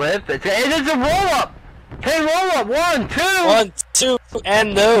bites her lip, it's a roll-up! Hey, roll-up! 1, 2! 1, 2,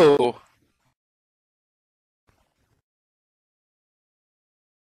 and no.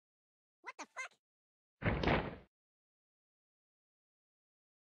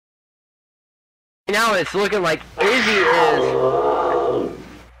 Now it's looking like Izzy is...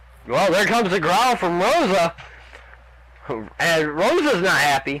 Well, there comes a growl from Rosa. And Rosa's not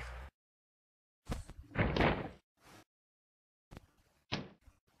happy.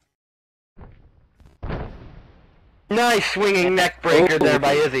 Nice swinging neck breaker there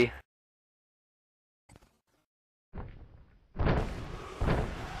by Izzy.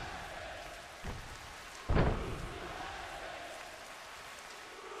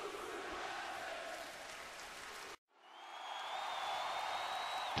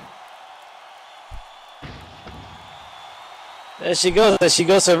 There she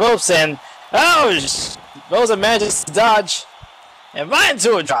goes to ropes, and oh, Rosa manages to dodge and right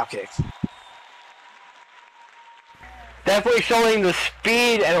into a dropkick. Definitely showing the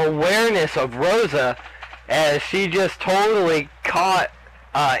speed and awareness of Rosa as she just totally caught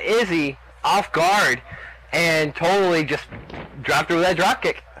Izzy off guard and totally just dropped her with that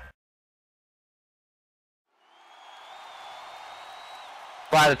dropkick.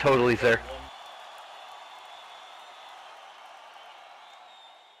 A lot of totallys there.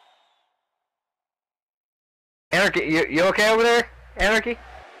 Anarchy, you okay over there, Anarchy?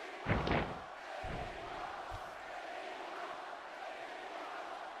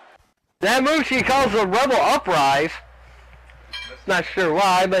 That move she calls the Rebel Uprise. Not sure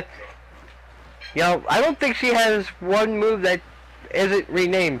why, but you know, I don't think she has one move that isn't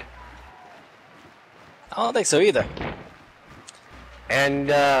renamed. I don't think so either. And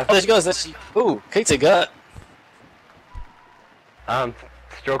there she goes. Ooh, kicks a gut.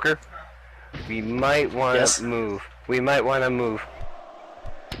 Stroker, we might want to Yes? move. We might want to move.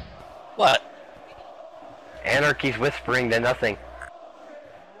 What? Anarchy's whispering to nothing.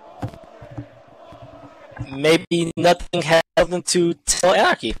 Maybe nothing has something to tell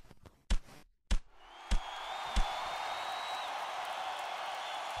Anarchy.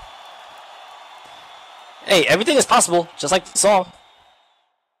 Hey, everything is possible, just like the song.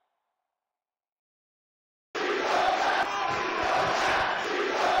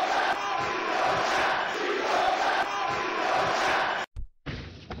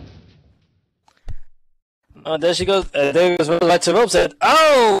 Oh, there she goes. There goes right to ropes. And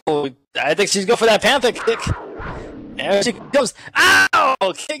oh, I think she's going for that panther kick. And here she comes. Ow!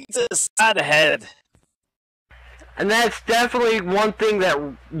 Kick to the side of the head. And that's definitely one thing that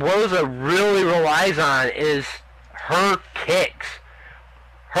Rosa really relies on is her kicks.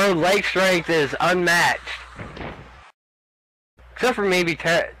 Her leg strength is unmatched. Except for maybe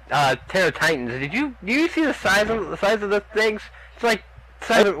Terra Titans. Do you see the size of the things? It's like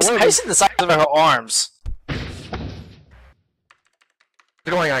size of I see the size of her arms.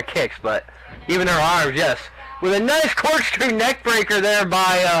 Going on kicks, but even her arms, yes. With a nice corkscrew neck breaker there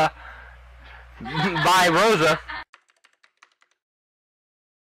by Rosa.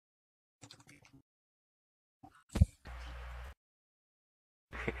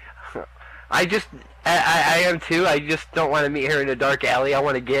 I am too. I just don't want to meet her in a dark alley. I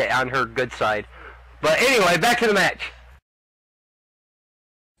want to get on her good side. But anyway, back to the match.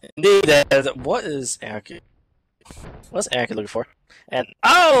 Indeed, what is Anarchy? What's Anarchy looking for? And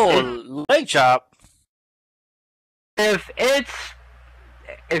oh, leg chop. If it's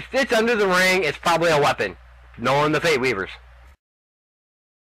under the ring, it's probably a weapon. Knowing the Fate Weavers.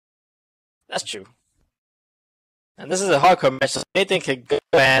 That's true. And this is a hardcore match, so anything can go.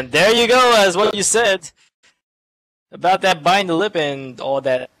 And there you go, as what you said about that bind the lip and all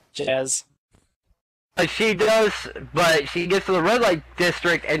that jazz. She does, but she gets to the red light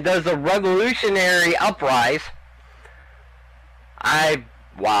district and does the revolutionary uprise.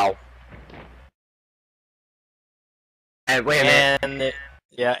 Wow. And wait a minute. And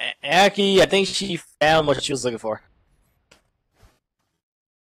yeah, Anarchy, I think she found what she was looking for.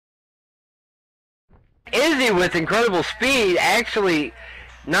 Izzy, with incredible speed, actually,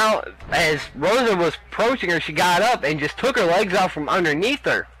 now as Rosa was approaching her, she got up and just took her legs out from underneath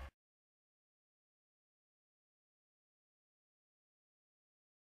her.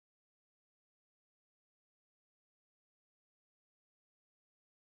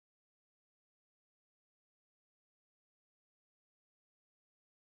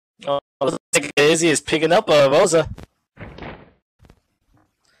 Oh, looks like Izzy is picking up Rosa.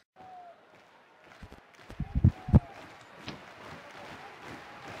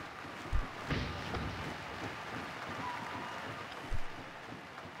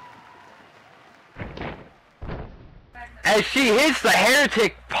 As she hits the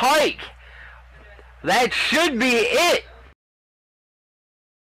heretic pike. That should be it.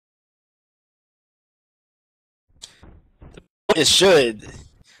 It should.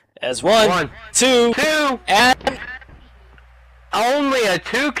 As one, two, and only a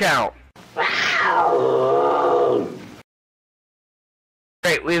 2 count.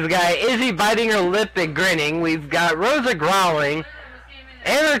 Great, we've got Izzy biting her lip and grinning. We've got Rosa growling.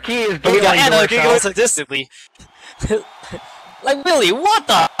 Anarchy is we got giggling to Anarchy going herself. sadistically. Like, really, what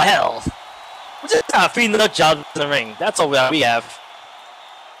the hell? We're just kind of feeding nut jobs in the ring. That's all we have.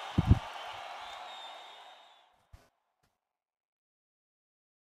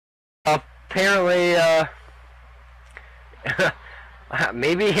 Apparently,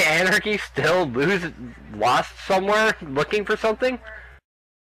 maybe Anarchy still lost somewhere looking for something?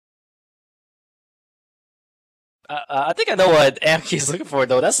 I think I know what Anarchy is looking for,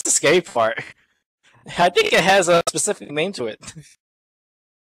 though. That's the scary part. I think it has a specific name to it.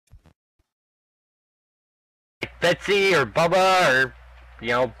 Betsy or Bubba or,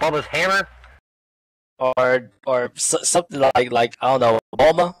 Bubba's hammer? Or something like I don't know,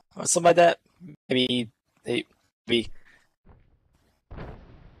 Bulma or something like that. Maybe.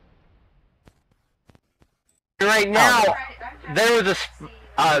 Right now, there was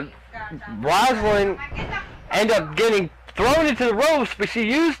Rosalind ended up getting thrown into the ropes, but she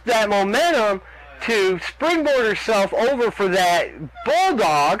used that momentum to springboard herself over for that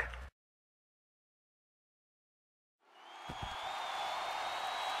bulldog.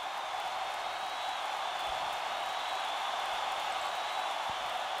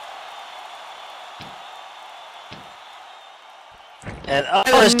 And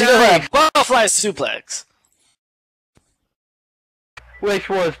she got a butterfly suplex, which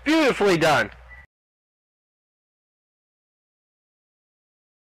was beautifully done.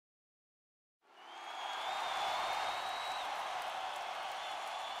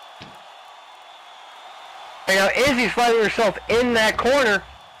 Right now, Izzy's finding herself in that corner.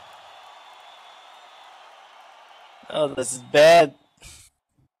 Oh, this is bad.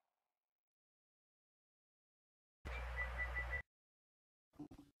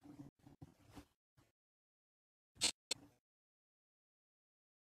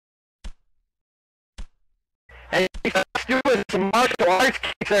 And she's doing some martial arts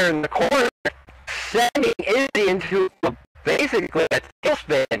kicks there in the corner, sending Izzy into basically a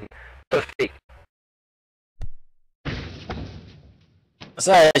tailspin, so to speak.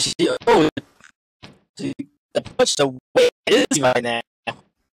 Sorry, she pushed away Izzy right now.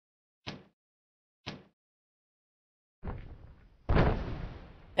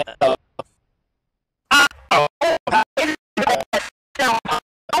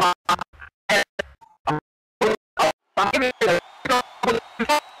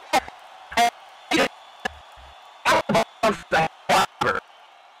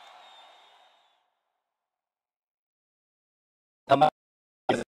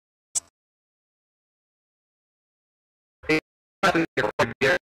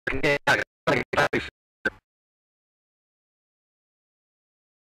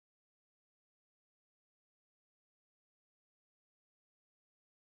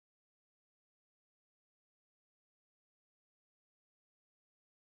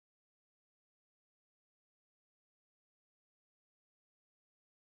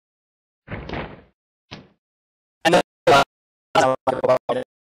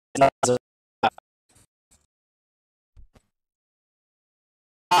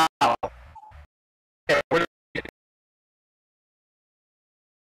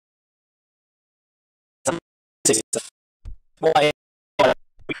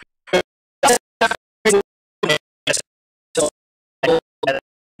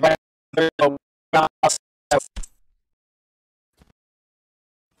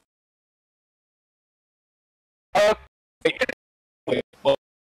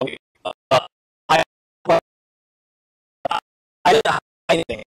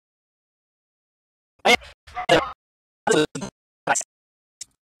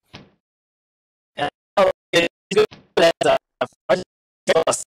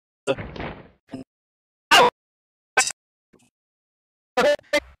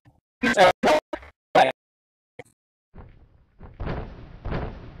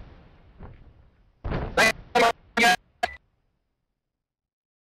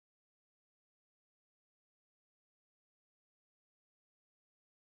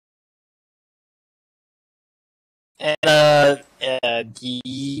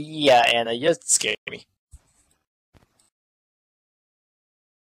 Yeah, Anna, you scared me.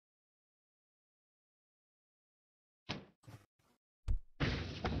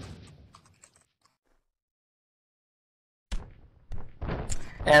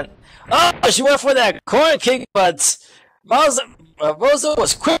 And she went for that corner kick, but Rosa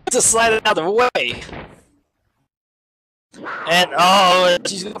was quick to slide it out of the way. And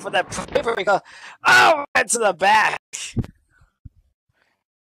she's going for that paper breaker. Oh, right to the back.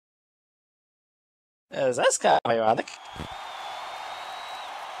 That's kind of ironic.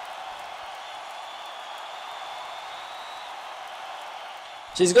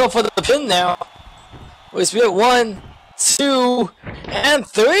 She's going for the pin now. We split 1, 2, and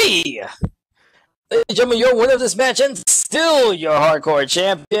 3. Ladies and gentlemen, your winner of this match and still your hardcore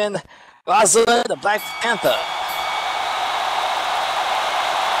champion, Rosalind the Black Panther.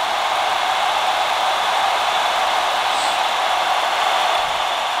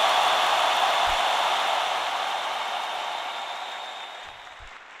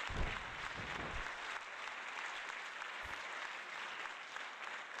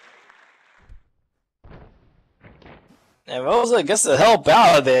 And Rosa gets the help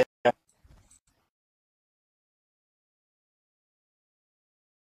out of there.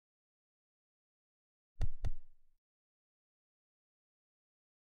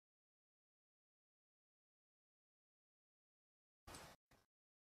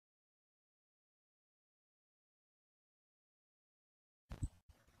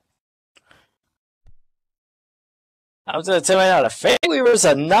 I was going to tell you right now, the Fate Weavers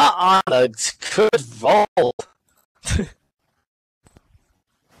are not on a good roll.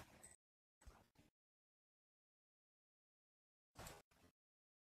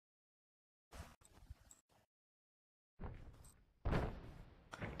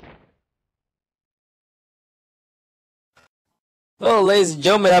 Well, ladies and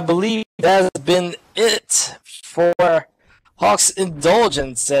gentlemen, I believe that has been it for HAWX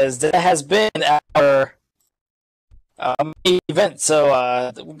Indulgence, as that has been our main event. So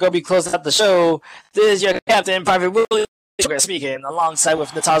we're going to be closing out the show. This is your Captain Private Willie speaking, alongside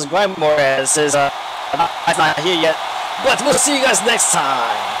with Natasha Grimore as his It's not here yet, but we'll see you guys next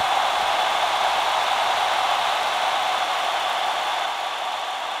time.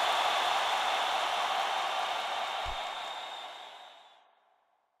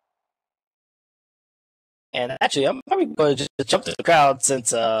 And actually, I'm probably going to just jump to the crowd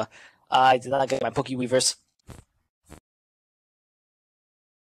since I did not get my Poke Weavers.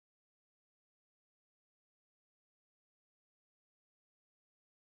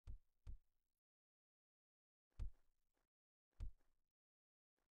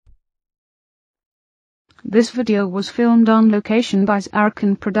 This video was filmed on location by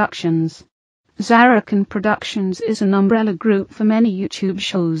Zarrakan Productions. Zarrakan Productions is an umbrella group for many YouTube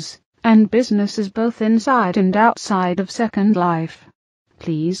shows and businesses both inside and outside of Second Life.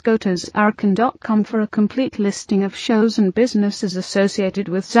 Please go to Zarrakan.com for a complete listing of shows and businesses associated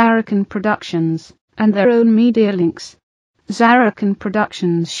with Zarrakan Productions and their own media links. Zarrakan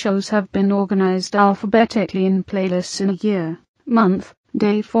Productions shows have been organized alphabetically in playlists in a year, month,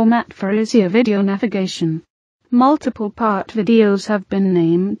 day format for easier video navigation. Multiple part videos have been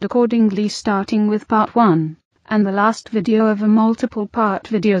named accordingly, starting with part 1, and the last video of a multiple part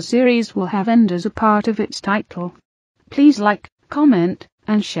video series will have end as a part of its title. Please like, comment,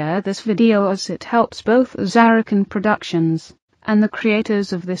 and share this video as it helps both Zarrakan Productions and the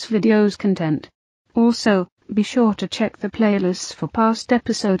creators of this video's content. Also, be sure to check the playlists for past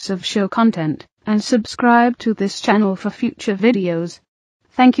episodes of show content and subscribe to this channel for future videos.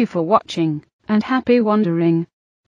 Thank you for watching, and happy wandering.